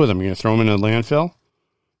you going to do with them? You're going to throw them in a landfill?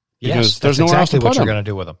 Yes, that's exactly what you're going to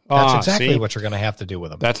do with them. That's exactly what you're going to have to do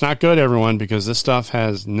with them. That's not good, everyone, because this stuff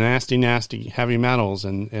has nasty, nasty heavy metals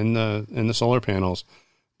in the solar panels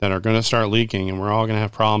that are going to start leaking, and we're all going to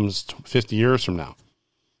have problems 50 years from now.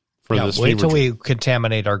 Wait till we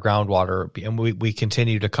contaminate our groundwater, and we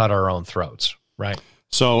continue to cut our own throats, right?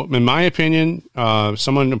 So, in my opinion,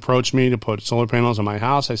 someone approached me to put solar panels on my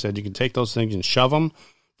house. I said, you can take those things and shove them.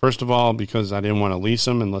 First of all, because I didn't want to lease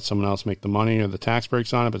them and let someone else make the money or the tax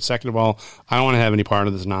breaks on it. But second of all, I don't want to have any part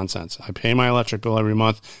of this nonsense. I pay my electric bill every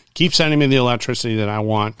month. Keep sending me the electricity that I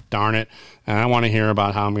want, darn it. And I want to hear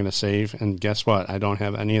about how I'm going to save. And guess what? I don't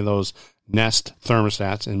have any of those Nest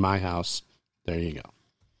thermostats in my house. There you go.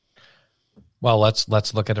 Well, let's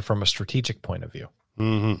look at it from a strategic point of view.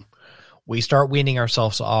 Mm-hmm. We start weaning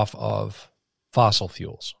ourselves off of fossil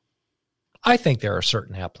fuels. I think there are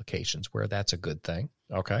certain applications where that's a good thing.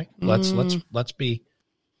 Okay, let's be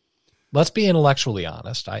intellectually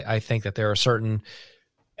honest. I think that there are certain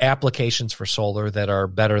applications for solar that are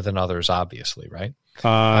better than others. Obviously, right?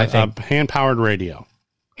 I think hand-powered radio.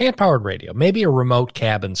 Hand-powered radio, maybe a remote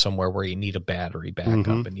cabin somewhere where you need a battery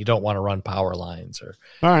backup and you don't want to run power lines or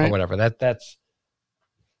whatever.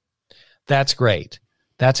 That's great.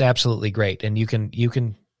 That's absolutely great, and you can do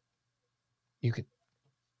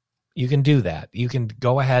that. You can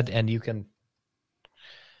go ahead and you can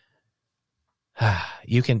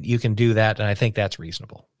do that, and I think that's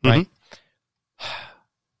reasonable, right?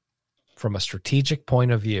 From a strategic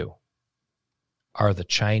point of view, are the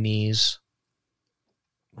Chinese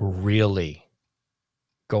really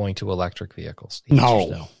going to electric vehicles?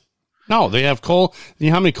 No, they have coal. You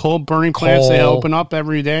know how many coal burning plants they open up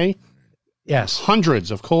every day? Yes, hundreds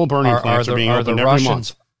of coal burning plants are being opened every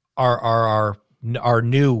month. Our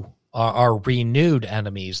renewed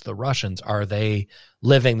enemies, the Russians, are they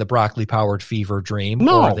living the broccoli-powered fever dream?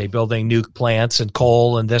 No. Or are they building nuke plants and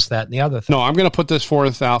coal and this, that, and the other thing? No, I'm going to put this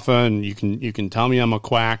forth, Alpha, and you can tell me I'm a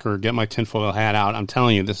quack or get my tinfoil hat out. I'm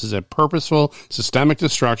telling you, this is a purposeful, systemic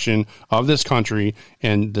destruction of this country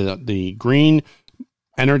and the green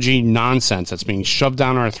energy nonsense that's being shoved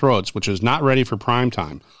down our throats, which is not ready for prime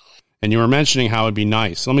time. And you were mentioning how it'd be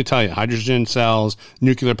nice. Let me tell you, hydrogen cells,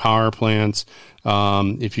 nuclear power plants,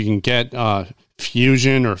 if you can get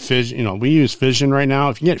fusion or fission, we use fission right now.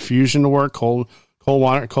 If you get fusion to work, cold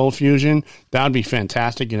fusion, that would be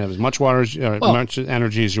fantastic. You can have as much much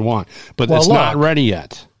energy as you want. But it's not ready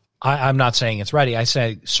yet. I'm not saying it's ready. I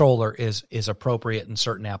say solar is appropriate in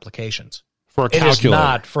certain applications. For a calculator.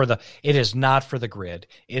 It is not for the grid.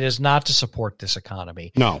 It is not to support this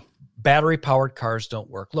economy. No. Battery-powered cars don't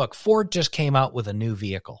work. Look, Ford just came out with a new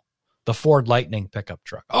vehicle, the Ford Lightning pickup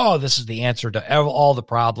truck. Oh, this is the answer to all the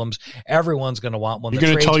problems. Everyone's going to want one. You're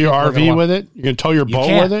going to tow your RV with it? You're going to tow your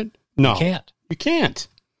boat with it? No. You can't. You can't.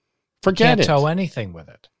 Forget it. You can't tow anything with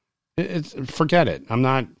it. Forget it.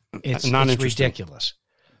 It's ridiculous.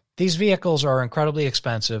 These vehicles are incredibly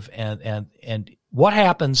expensive, and what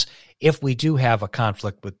happens if we do have a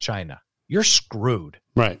conflict with China? You're screwed.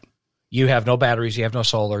 Right. You have no batteries, you have no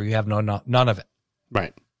solar, you have none of it.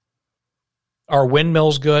 Right. Are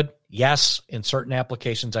windmills good? Yes, in certain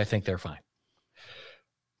applications, I think they're fine.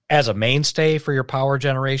 As a mainstay for your power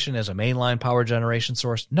generation, as a mainline power generation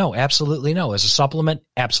source, no, absolutely no. As a supplement,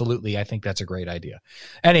 absolutely, I think that's a great idea.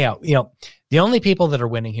 Anyhow, the only people that are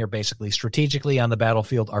winning here basically strategically on the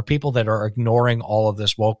battlefield are people that are ignoring all of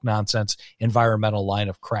this woke nonsense environmental line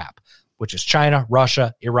of crap, which is China,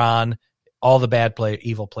 Russia, Iran, all the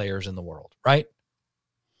evil players in the world, right?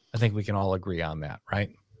 I think we can all agree on that, right?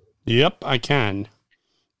 Yep, I can.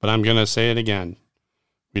 But I'm going to say it again.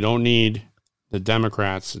 We don't need the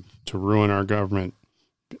Democrats to ruin our government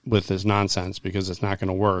with this nonsense because it's not going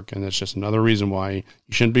to work. And it's just another reason why you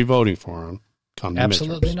shouldn't be voting for them.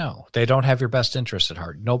 Absolutely no. They don't have your best interest at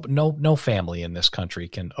heart. No family in this country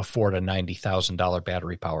can afford a $90,000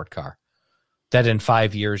 battery-powered car that in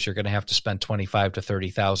 5 years you're going to have to spend $25,000 to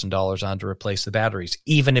 $30,000 on to replace the batteries,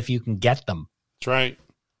 even if you can get them. That's right.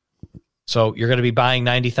 So you're going to be buying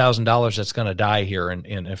 $90,000 that's going to die here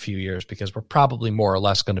in a few years because we're probably more or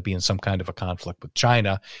less going to be in some kind of a conflict with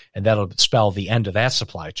China, and that'll spell the end of that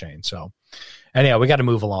supply chain. So Anyhow, we got to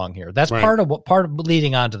move along here. That's Right. part of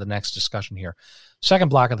leading on to the next discussion here. Second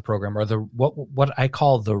block of the program are the what I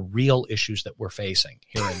call the real issues that we're facing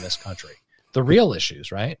here in this country. The real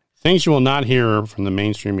issues, right? Things you will not hear from the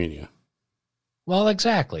mainstream media. Well,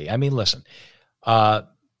 exactly. I mean, listen,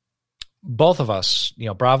 both of us,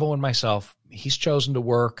 Bravo and myself, he's chosen to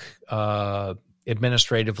work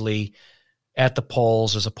administratively at the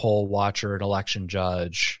polls as a poll watcher, an election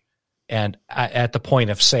judge, and at the point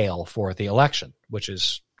of sale for the election, which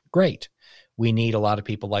is great. We need a lot of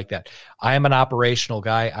people like that. I am an operational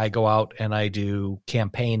guy. I go out and I do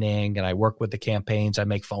campaigning and I work with the campaigns. I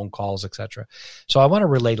make phone calls, etc. So I want to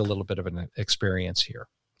relate a little bit of an experience here.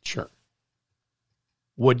 Sure.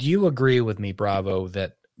 Would you agree with me, Bravo,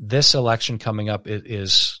 that this election coming up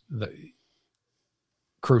is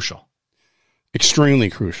crucial? Extremely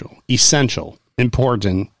crucial, essential,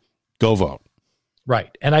 important. Go vote.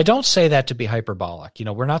 Right. And I don't say that to be hyperbolic.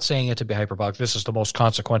 We're not saying it to be hyperbolic. This is the most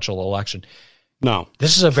consequential election. No.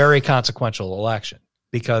 This is a very consequential election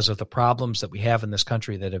because of the problems that we have in this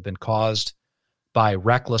country that have been caused by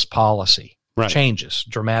reckless policy changes,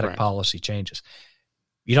 dramatic policy changes.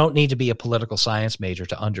 You don't need to be a political science major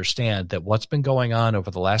to understand that what's been going on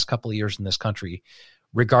over the last couple of years in this country,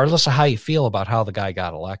 regardless of how you feel about how the guy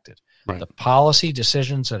got elected, the policy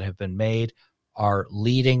decisions that have been made are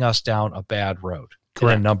leading us down a bad road in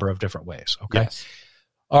a number of different ways. Okay. Yes.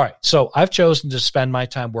 All right. So I've chosen to spend my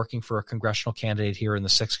time working for a congressional candidate here in the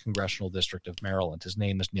 6th Congressional District of Maryland. His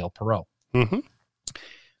name is Neil Perot. Mm-hmm.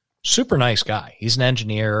 Super nice guy. He's an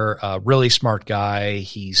engineer, a really smart guy.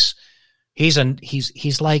 He's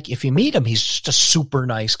like, if you meet him, he's just a super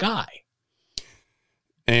nice guy.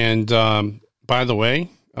 And by the way,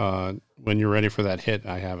 when you're ready for that hit,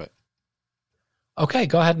 I have it. Okay,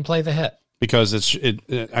 go ahead and play the hit. Because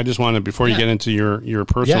I just wanted, before you get into your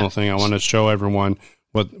personal thing, I want to show everyone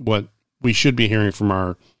what we should be hearing from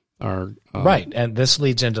our right. And this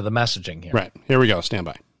leads into the messaging here. Right. Here we go. Stand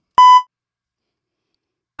by.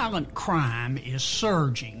 Violent crime is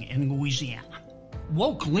surging in Louisiana.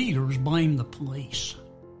 Woke leaders blame the police.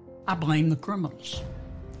 I blame the criminals.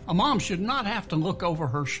 A mom should not have to look over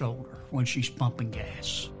her shoulder when she's pumping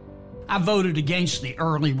gas. I voted against the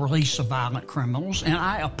early release of violent criminals, and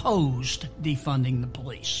I opposed defunding the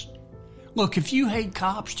police. Look, if you hate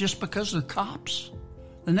cops just because they're cops,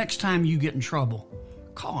 the next time you get in trouble,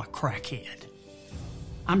 call a crackhead.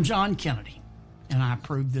 I'm John Kennedy, and I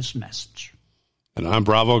approve this message. And I'm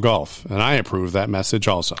Bravo Golf, and I approve that message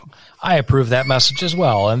also. I approve that message as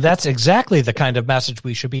well. And that's exactly the kind of message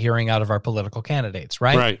we should be hearing out of our political candidates,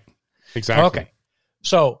 right? Right. Exactly. Okay.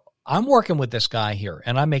 So I'm working with this guy here,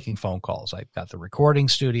 and I'm making phone calls. I've got the recording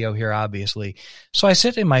studio here, obviously. So I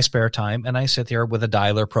sit in my spare time, and I sit there with a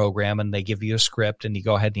dialer program, and they give you a script, and you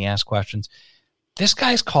go ahead and you ask questions. This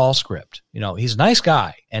guy's call script, he's a nice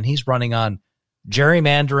guy, and he's running on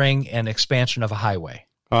gerrymandering and expansion of a highway.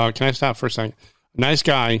 Can I stop for a second? Nice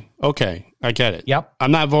guy. Okay, I get it. Yep.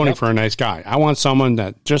 I'm not voting for a nice guy. I want someone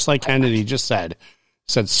that, just like Kennedy just said,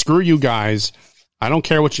 screw you guys. I don't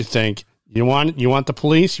care what you think. You want the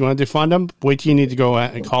police? You want to defund them? Wait till you need to go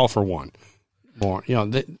and call for one. More.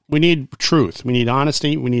 We need truth. We need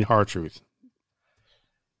honesty. We need hard truth.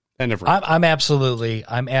 End of road. I'm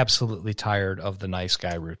absolutely tired of the nice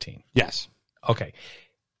guy routine. Yes. Okay.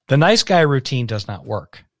 The nice guy routine does not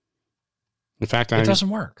work. In fact, it doesn't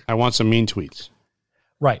work. I want some mean tweets.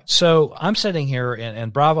 Right. So I'm sitting here,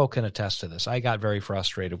 and Bravo can attest to this. I got very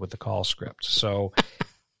frustrated with the call script. So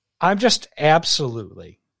I'm just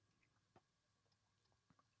absolutely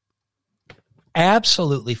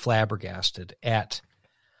flabbergasted at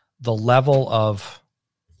the level of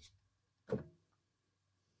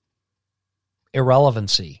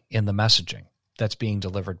irrelevancy in the messaging that's being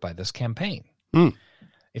delivered by this campaign.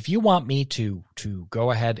 If you want me to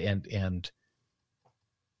go ahead and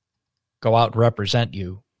go out and represent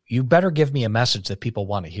you, you better give me a message that people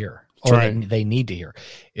want to hear or they need to hear.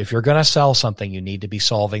 If you're going to sell something, you need to be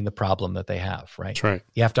solving the problem that they have, right? That's right.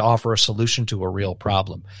 You have to offer a solution to a real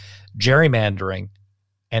problem. Gerrymandering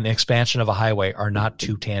and expansion of a highway are not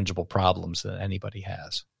two tangible problems that anybody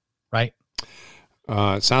has, right?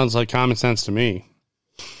 It sounds like common sense to me.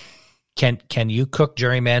 Can you cook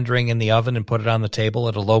gerrymandering in the oven and put it on the table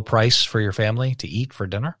at a low price for your family to eat for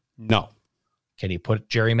dinner? No. Can you put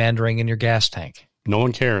gerrymandering in your gas tank? No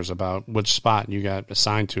one cares about which spot you got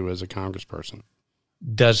assigned to as a congressperson.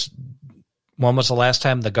 When was the last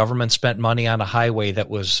time the government spent money on a highway that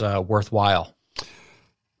was worthwhile?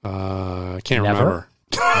 I can't remember.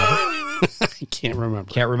 I can't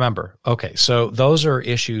remember. Can't remember. Okay, so those are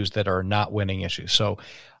issues that are not winning issues. So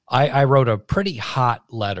I wrote a pretty hot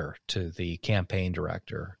letter to the campaign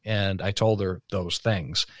director, and I told her those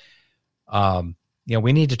things.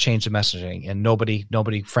 We need to change the messaging, and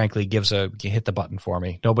nobody frankly hit the button for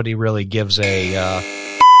me. Nobody really gives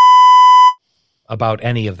about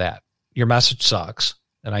any of that. Your message sucks.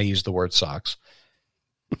 And I use the word sucks.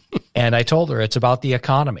 And I told her it's about the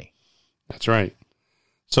economy. That's right.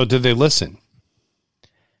 So did they listen?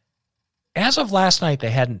 As of last night,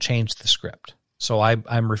 they hadn't changed the script. So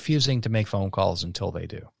I'm refusing to make phone calls until they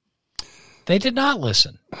do. They did not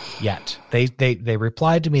listen yet. They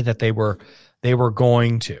replied to me that they were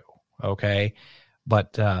going to. Okay.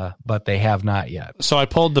 But they have not yet. So I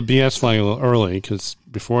pulled the BS flag a little early because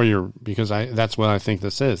that's what I think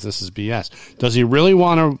this is. This is BS. Does he really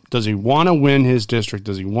want to win his district?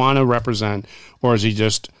 Does he want to represent, or is he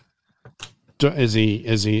just is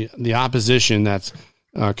he the opposition that's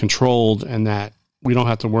controlled and that we don't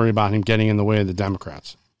have to worry about him getting in the way of the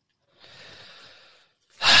Democrats?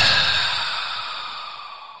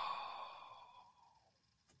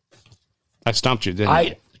 I stumped you, didn't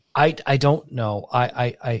I? I don't know.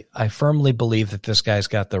 I firmly believe that this guy's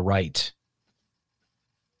got the right.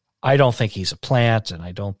 I don't think he's a plant, and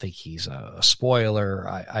I don't think he's a spoiler.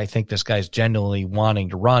 I think this guy's genuinely wanting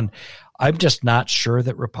to run. I'm just not sure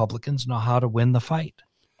that Republicans know how to win the fight.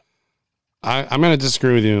 I'm going to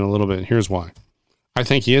disagree with you in a little bit. Here's why. I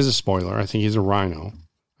think he is a spoiler. I think he's a rhino.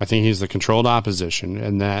 I think he's the controlled opposition,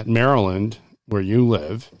 and that Maryland, where you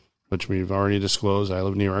live, which we've already disclosed, I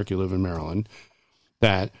live in New York, you live in Maryland,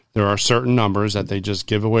 that there are certain numbers that they just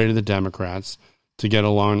give away to the Democrats to get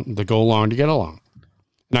along, to go along to get along.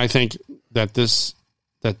 And I think that this,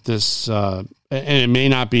 and it may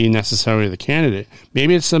not be necessarily the candidate.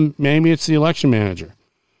 Maybe it's the election manager,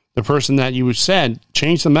 the person that you said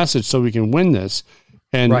change the message so we can win this.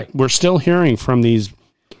 And right. We're still hearing from these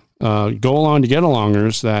go along to get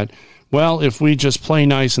alongers that, well, if we just play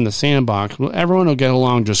nice in the sandbox, well, everyone will get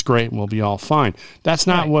along just great and we'll be all fine. That's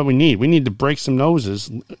not what we need. We need to break some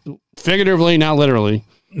noses, figuratively, not literally.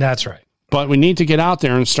 That's right. But we need to get out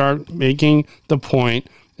there and start making the point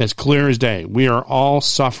as clear as day. We are all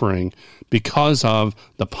suffering because of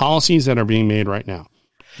the policies that are being made right now.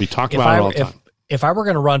 We talk about it all the time. If I were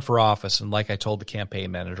going to run for office, and like I told the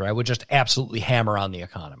campaign manager, I would just absolutely hammer on the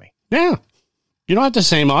economy. Yeah. You don't have to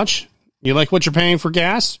say much. You like what you're paying for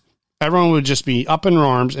gas? Everyone would just be up in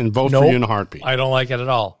arms and vote for you in a heartbeat. I don't like it at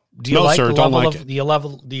all. Do you like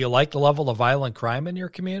the level of violent crime in your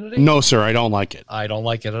community? No, sir, I don't like it. I don't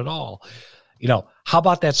like it at all. How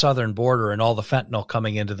about that southern border and all the fentanyl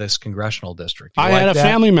coming into this congressional district? I had a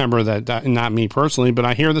family member that died, not me personally, but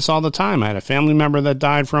I hear this all the time. I had a family member that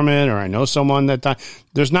died from it, or I know someone that died.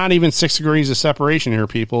 There's not even 6 degrees of separation here,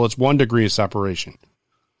 people. It's 1 degree of separation.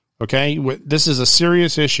 Okay? This is a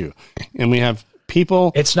serious issue, and we have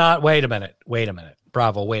people. It's not. Wait a minute.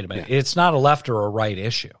 Bravo. Wait a minute. Yeah. It's not a left or a right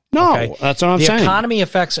issue. No, okay? That's what I'm saying. The economy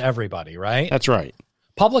affects everybody, right? That's right.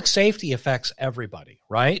 Public safety affects everybody,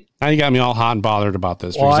 right? Now you got me all hot and bothered about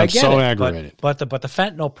this because I'm so aggravated. But the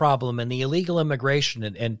fentanyl problem and the illegal immigration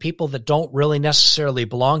and people that don't really necessarily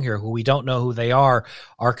belong here, who we don't know who they are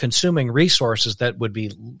consuming resources that would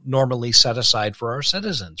be normally set aside for our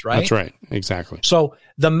citizens, right? That's right. Exactly. So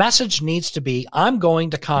the message needs to be, I'm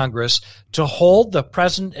going to Congress to hold the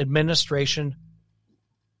present administration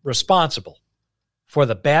responsible for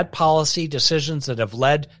the bad policy decisions that have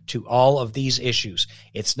led to all of these issues.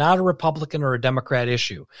 It's not a Republican or a Democrat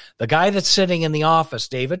issue. The guy that's sitting in the office,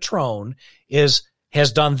 David Trone,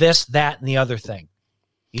 has done this, that, and the other thing.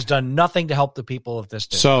 He's done nothing to help the people of this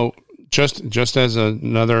district. So just as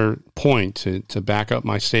another point to back up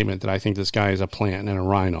my statement that I think this guy is a plant and a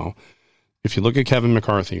rhino, if you look at Kevin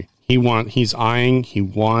McCarthy, he wants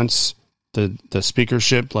the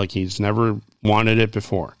speakership like he's never wanted it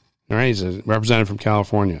before. All right, he's a representative from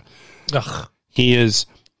California. Ugh. He is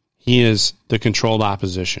the controlled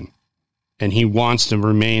opposition, and he wants to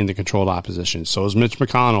remain the controlled opposition. So is Mitch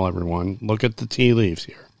McConnell. Everyone, look at the tea leaves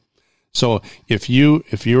here. So if you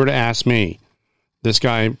were to ask me, this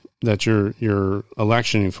guy that you're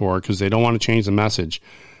electioning for, because they don't want to change the message,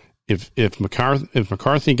 if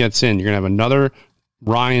McCarthy gets in, you're gonna have another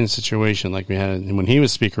Ryan situation like we had when he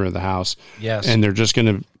was Speaker of the House. Yes. And they're just going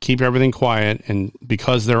to keep everything quiet. And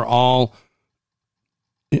because they're all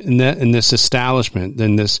in this establishment,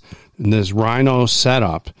 in this rhino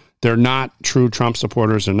setup, they're not true Trump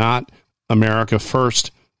supporters. They're not America First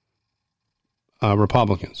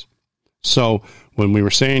Republicans. So when we were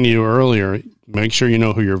saying to you earlier, make sure you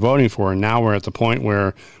know who you're voting for. And now we're at the point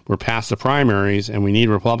where we're past the primaries and we need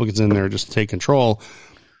Republicans in there just to take control.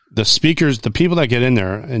 The speakers, the people that get in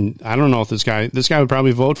there, and I don't know if this guy would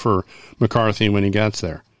probably vote for McCarthy when he gets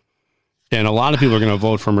there. And a lot of people are going to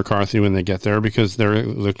vote for McCarthy when they get there because they're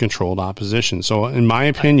the controlled opposition. So in my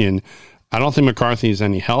opinion, I don't think McCarthy is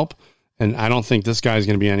any help, and I don't think this guy is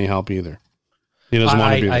going to be any help either. He doesn't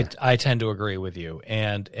want to be there. I tend to agree with you,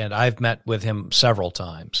 and I've met with him several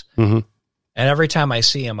times. Mm-hmm. And every time I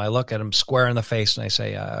see him, I look at him square in the face and I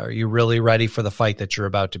say, are you really ready for the fight that you're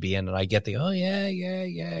about to be in? And I get oh,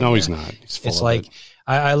 yeah. No, he's not. He's full it's of like, it.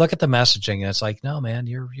 I look at the messaging and it's like, no, man,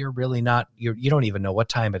 you're really not, you don't even know what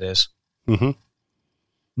time it is. Mm-hmm.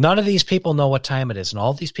 None of these people know what time it is. And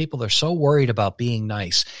all these people are so worried about being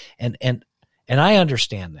nice. And I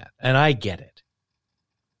understand that. And I get it.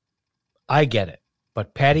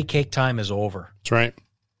 But patty cake time is over. That's right.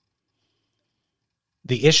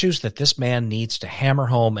 The issues that this man needs to hammer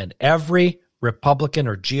home, and every Republican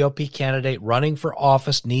or GOP candidate running for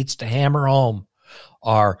office needs to hammer home,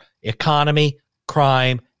 are economy,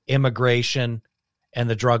 crime, immigration, and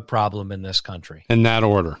the drug problem in this country. In that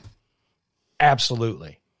order.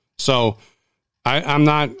 Absolutely. So I'm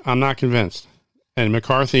not convinced. And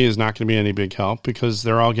McCarthy is not going to be any big help because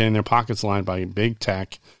they're all getting their pockets lined by big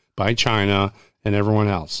tech, by China, and everyone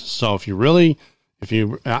else. So I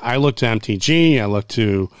look to MTG, I look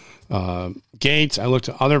to Gates, I look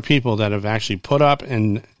to other people that have actually put up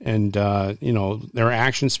and their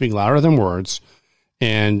actions speak louder than words.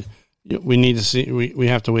 And we need to see, we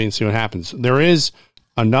have to wait and see what happens. There is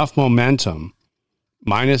enough momentum,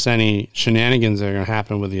 minus any shenanigans that are going to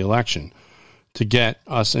happen with the election, to get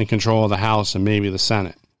us in control of the House and maybe the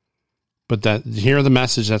Senate. But hear the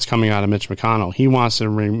message that's coming out of Mitch McConnell. He wants to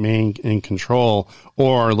remain in control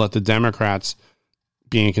or let the Democrats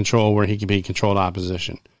be in control where he can be controlled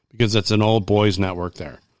opposition, because it's an old boys network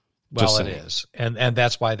there. Well, it is. And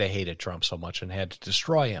that's why they hated Trump so much and had to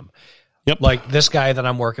destroy him. Yep. Like this guy that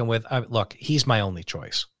I'm working with, look, he's my only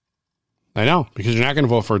choice. I know, because you're not going to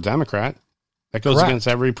vote for a Democrat. That goes against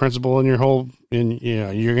every principle in your whole. You're going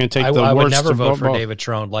to take the worst. I would never vote for both. David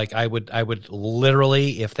Trone. Like I would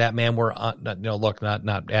literally, if that man were on,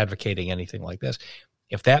 not advocating anything like this.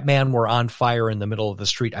 If that man were on fire in the middle of the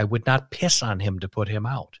street, I would not piss on him to put him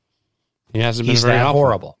out. He hasn't been He's very that helpful.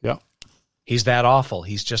 horrible. Yeah. He's that awful.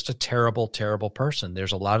 He's just a terrible, terrible person.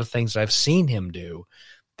 There's a lot of things I've seen him do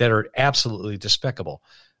that are absolutely despicable,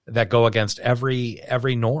 that go against every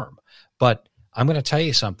norm. But I'm going to tell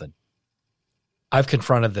you something. I've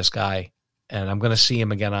confronted this guy, and I'm going to see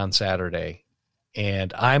him again on Saturday.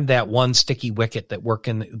 And I'm that one sticky wicket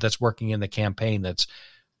that's working in the campaign, that's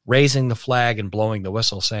raising the flag and blowing the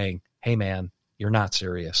whistle, saying, "Hey, man, you're not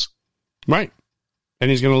serious." Right, and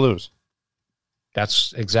he's going to lose.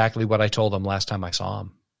 That's exactly what I told him last time I saw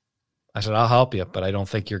him. I said, "I'll help you, but I don't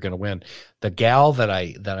think you're going to win." The gal that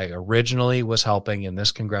I originally was helping in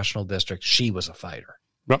this congressional district, she was a fighter.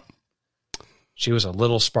 Yep. She was a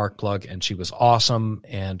little spark plug, and she was awesome.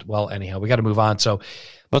 And well, anyhow, we got to move on. So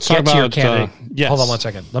let's talk about your candidate. Yes. Hold on one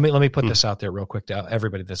second. Let me put this out there real quick to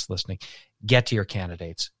everybody that's listening. Get to your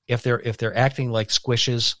candidates. If they're acting like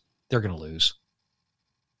squishes, they're going to lose.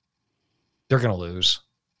 They're going to lose.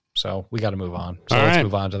 So we got to move on. So let's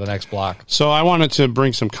move on to the next block. So I wanted to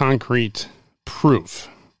bring some concrete proof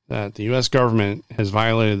that the U.S. government has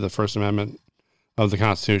violated the First Amendment of the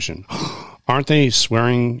Constitution. Aren't they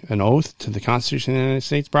swearing an oath to the Constitution of the United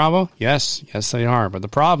States, Bravo? Yes, they are. But the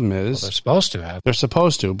problem is... they're supposed to have. They're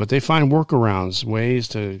supposed to, but they find workarounds, ways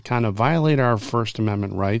to kind of violate our First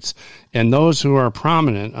Amendment rights. And those who are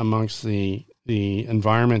prominent amongst the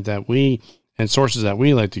environment that and sources that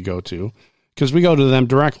we like to go to, because we go to them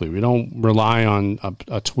directly. We don't rely on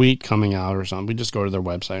a tweet coming out or something. We just go to their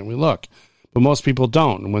website and we look. But most people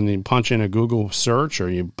don't. When they punch in a Google search or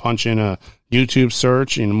you punch in a YouTube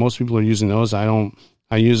search, most people are using those.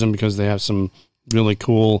 I use them because they have some really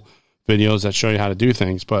cool videos that show you how to do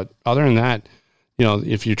things. But other than that,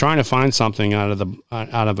 if you're trying to find something out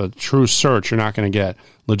of a true search, you're not going to get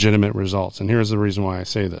legitimate results. And here's the reason why I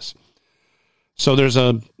say this. So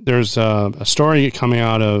there's a story coming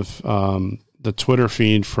out of the Twitter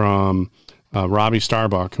feed from Robbie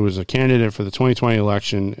Starbuck, who was a candidate for the 2020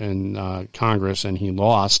 election in Congress, and he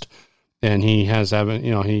lost. And he has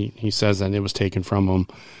he says that it was taken from him,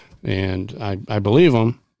 and I believe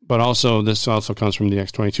him. But this also comes from the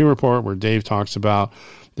X22 report, where Dave talks about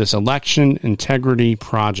this Election Integrity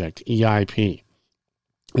Project, EIP.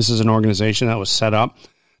 This is an organization that was set up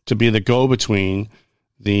to be the go-between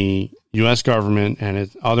the U.S. government and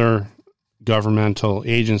its other governmental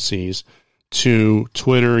agencies to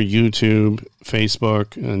Twitter, YouTube,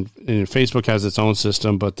 Facebook, and Facebook has its own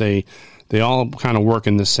system, but they all kind of work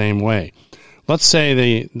in the same way. Let's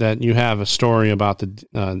say that you have a story about the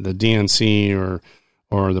DNC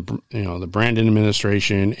or the Brandon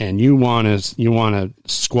administration, and you want to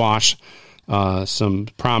squash some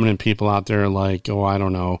prominent people out there like, I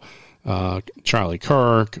don't know, Charlie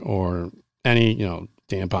Kirk or any,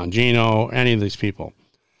 Dan Bongino, any of these people.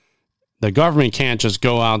 The government can't just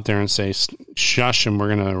go out there and say, shush, and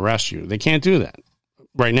we're going to arrest you. They can't do that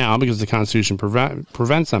right now because the Constitution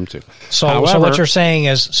prevents them to. So what you're saying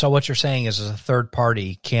is a third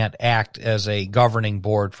party can't act as a governing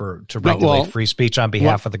board to regulate free speech on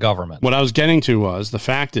behalf of the government. What I was getting to was the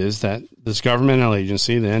fact is that this governmental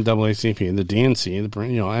agency, the NAACP, the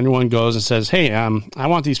DNC, anyone goes and says, hey, I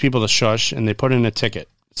want these people to shush, and they put in a ticket.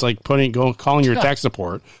 It's like calling your tech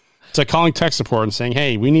support. It's like calling tech support and saying,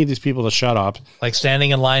 hey, we need these people to shut up. Like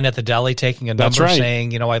standing in line at the deli, taking a number,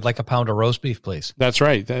 saying, I'd like a pound of roast beef, please. That's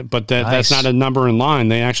right. That's not a number in line.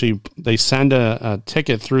 They send a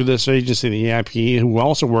ticket through this agency, the EIP, who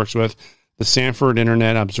also works with the Sanford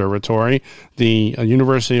Internet Observatory, the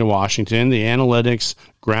University of Washington, the Analytics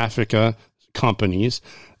Graphica companies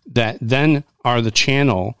that then are the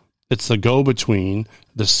channel. It's the go-between,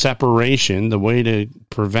 the separation, the way to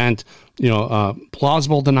prevent,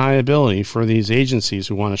 plausible deniability for these agencies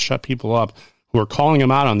who want to shut people up, who are calling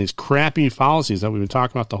them out on these crappy policies that we've been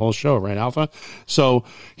talking about the whole show, right, Alpha? So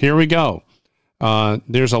here we go.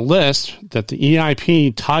 There's a list that the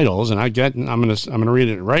EIP titles, and I'm gonna read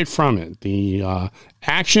it right from it. The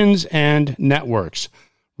actions and networks.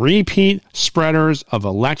 Repeat spreaders of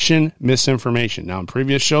election misinformation. Now, in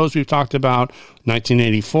previous shows, we've talked about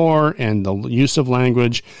 1984 and the use of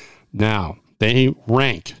language. Now, they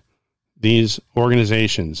rank these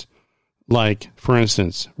organizations like, for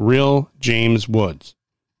instance, Real James Woods.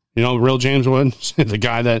 Real James Woods, the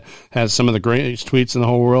guy that has some of the greatest tweets in the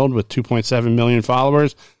whole world with 2.7 million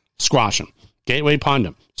followers, squash him. Gateway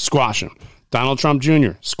Pundit, squash him. Donald Trump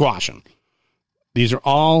Jr., squash him. These are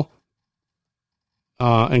all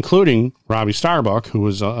including Robbie Starbuck, who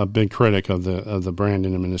was a big critic of the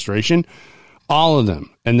Brandon administration, all of them.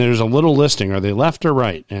 And there's a little listing. Are they left or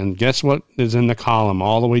right? And guess what is in the column,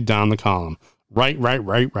 all the way down the column? Right.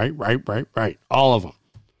 All of them.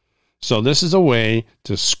 So this is a way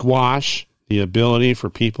to squash the ability for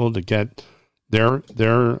people to get their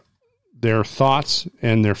thoughts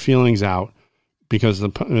and their feelings out, because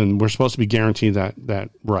and we're supposed to be guaranteed that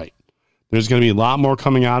right. There's going to be a lot more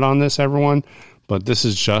coming out on this, everyone. But this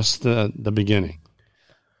is just the beginning.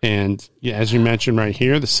 And as you mentioned right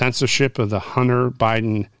here, the censorship of the Hunter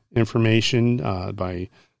Biden information by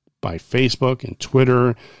Facebook and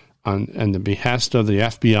Twitter and the behest of the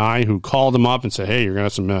FBI, who called them up and said, hey, you're going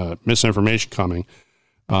to have some misinformation coming.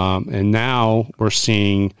 And now we're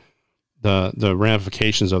seeing the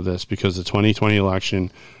ramifications of this, because the 2020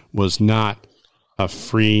 election was not a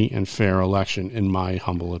free and fair election, in my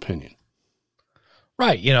humble opinion.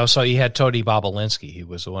 Right. So you had Tony Bobulinski. He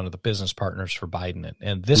was one of the business partners for Biden.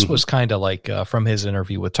 And this was kind of like from his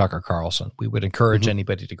interview with Tucker Carlson. We would encourage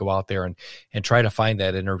anybody to go out there and try to find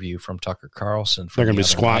that interview from Tucker Carlson. They're going to be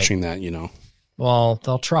squashing that, Well,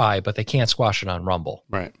 they'll try, but they can't squash it on Rumble.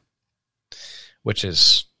 Right. Which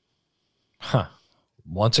is,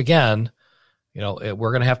 once again, we're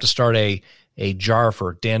going to have to start a jar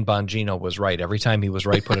for Dan Bongino was right. Every time he was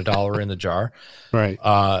right, put $1 in the jar. Right.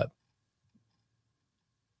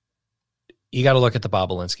 You got to look at the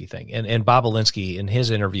Bobulinski thing. And Bobulinski, in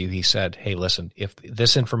his interview, he said, hey, listen, if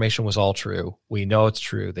this information was all true, we know it's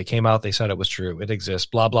true. They came out, they said it was true. It exists,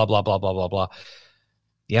 blah, blah, blah, blah, blah, blah, blah.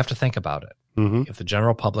 You have to think about it. If the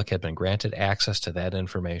general public had been granted access to that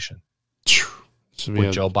information,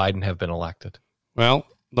 would Joe Biden have been elected? Well,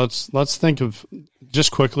 let's think of,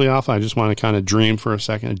 just quickly off, I just want to kind of dream for a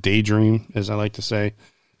second, daydream, as I like to say.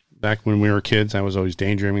 Back when we were kids, I was always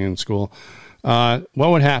daydreaming in school. What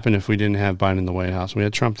would happen if we didn't have Biden in the White House? We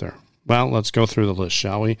had Trump there. Well, let's go through the list,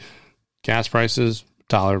 shall we? Gas prices,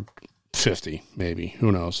 $1.50, maybe.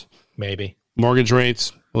 Who knows? Maybe. Mortgage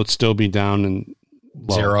rates would still be down and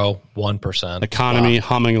 1%. Economy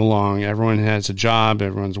humming along. Everyone has a job.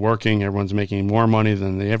 Everyone's working. Everyone's making more money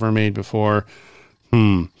than they ever made before.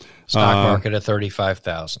 Stock market at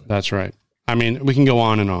 35,000. That's right. I mean, we can go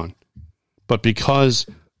on and on. But because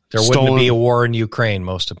there wouldn't be a war in Ukraine,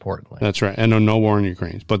 most importantly. That's right. And no war in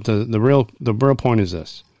Ukraine. But the real point is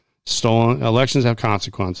this. Stolen elections have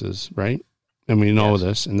consequences, right? And we know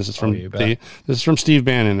this. And this is from Steve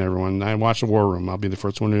Bannon, everyone. I watch the War Room. I'll be the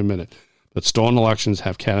first one to admit it. But stolen elections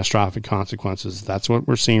have catastrophic consequences. That's what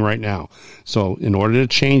we're seeing right now. So in order to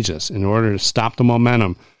change this, in order to stop the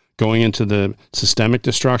momentum going into the systemic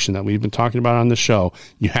destruction that we've been talking about on the show,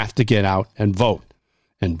 you have to get out and vote.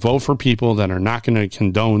 And vote for people that are not going to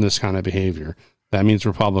condone this kind of behavior. That means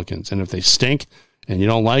Republicans. And if they stink and you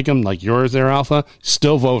don't like them, like yours there, Alpha,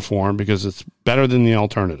 still vote for them because it's better than the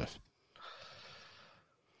alternative.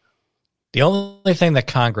 The only thing that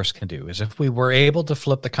Congress can do is if we were able to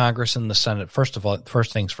flip the Congress and the Senate, first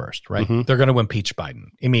things first, right? Mm-hmm. They're going to impeach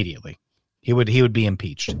Biden immediately. He would be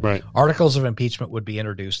impeached. Right. Articles of impeachment would be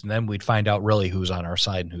introduced, and then we'd find out really who's on our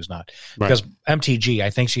side and who's not. Right. Because MTG, I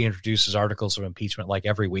think she introduces articles of impeachment like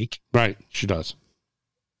every week. Right. She does.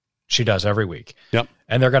 She does every week. Yep.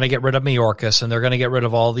 And they're going to get rid of Mayorkas, and they're going to get rid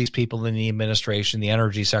of all these people in the administration, the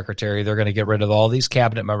energy secretary. They're going to get rid of all these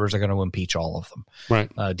cabinet members. They're going to impeach all of them. Right.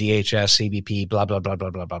 DHS, CBP, blah, blah, blah, blah,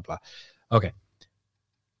 blah, blah, blah. Okay.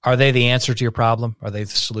 Are they the answer to your problem? Are they the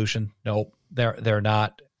solution? No, they're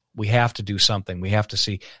not. We have to do something. We have to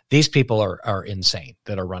see. These people are insane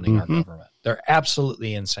that are running our government. They're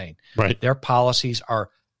absolutely insane. Right. Their policies are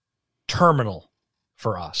terminal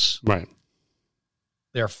for us. Right.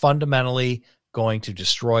 They're fundamentally going to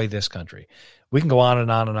destroy this country. We can go on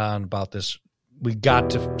and on and on about this. We got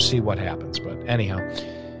to see what happens. But anyhow,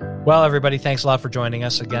 well, everybody, thanks a lot for joining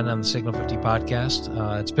us again on the Signal 50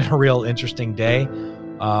 podcast. It's been a real interesting day.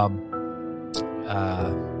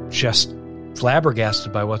 Just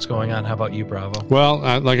flabbergasted by what's going on. How about you, Bravo? Well,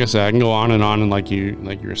 like I said, I can go on, and like you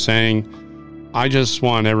were saying. I just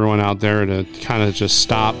want everyone out there to kind of just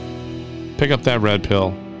stop, pick up that red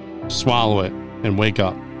pill, swallow it, and wake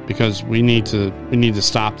up, because we need to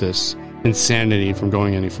stop this insanity from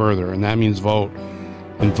going any further, and that means vote,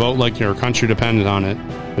 and vote like your country depended on it.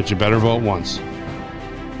 But you better vote once.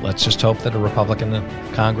 Let's just hope that a Republican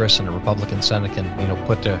Congress and a Republican Senate can,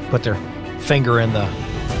 put their finger in the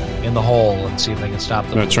hole and see if they can stop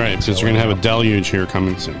them. That's right, because you're going to have a deluge here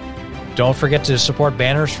coming soon. Don't forget to support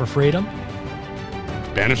Banners for Freedom.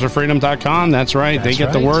 BannersForFreedom.com. That's right. They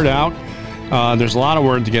get the word out. There's a lot of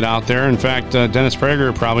word to get out there. In fact, Dennis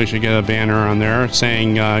Prager probably should get a banner on there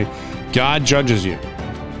saying, God judges you.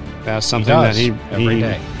 That's something that every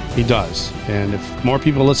day. He does. And if more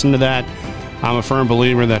people listen to that, I'm a firm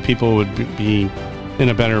believer that people would be in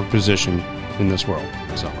a better position in this world.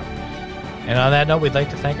 So. And on that note, we'd like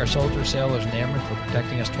to thank our soldiers, sailors, and airmen for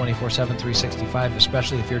protecting us 24/7, 365,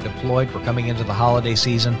 especially if you're deployed. We're coming into the holiday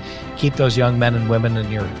season. Keep those young men and women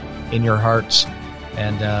in your hearts,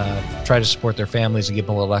 and try to support their families and give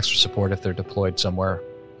them a little extra support if they're deployed somewhere.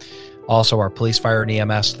 Also, our police, fire, and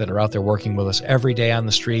EMS that are out there working with us every day on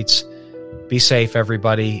the streets. Be safe,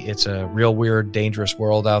 everybody. It's a real weird, dangerous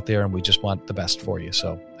world out there, and we just want the best for you.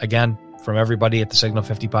 So, again, from everybody at the Signal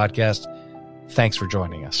 50 podcast, thanks for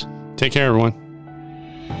joining us. Take care, everyone.